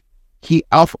it's like he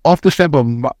off the strip of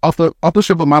my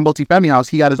multifamily house,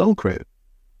 he got his own crib,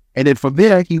 and then from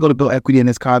there he going to build equity in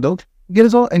his condo,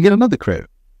 get another crib.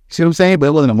 See what I'm saying? But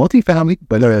it wasn't a multifamily,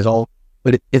 but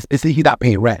it's he's not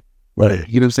paying rent. Right?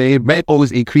 You know what I'm saying? Rent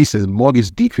always increases, mortgage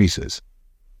decreases.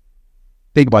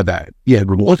 Think about that. Yeah,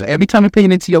 every time you're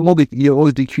paying into your mortgage, you're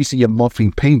always decreasing your monthly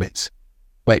payments.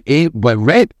 But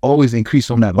rent always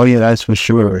increases on that. Oh yeah, that's for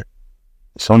sure.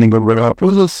 It's only going to up.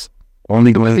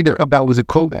 Only going to that was a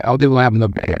COVID. I didn't have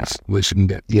enough gas.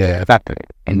 That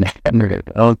and I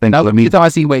don't think.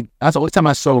 That's the only time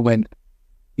I saw when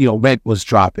rent was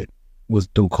dropping was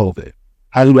through COVID.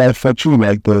 How did that affect you,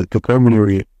 like the urban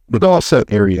area, the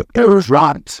Dorset area? It was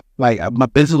dropped. Like my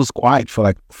business was quiet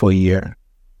for a year.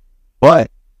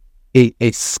 But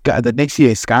the next year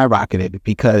it skyrocketed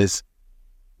because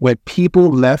when people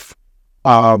left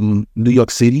New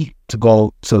York City to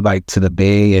go to the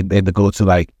Bay and to go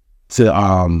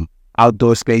to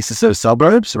outdoor spaces to the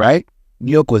suburbs, right?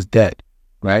 New York was dead,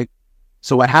 right?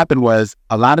 So what happened was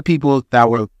a lot of people that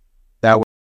were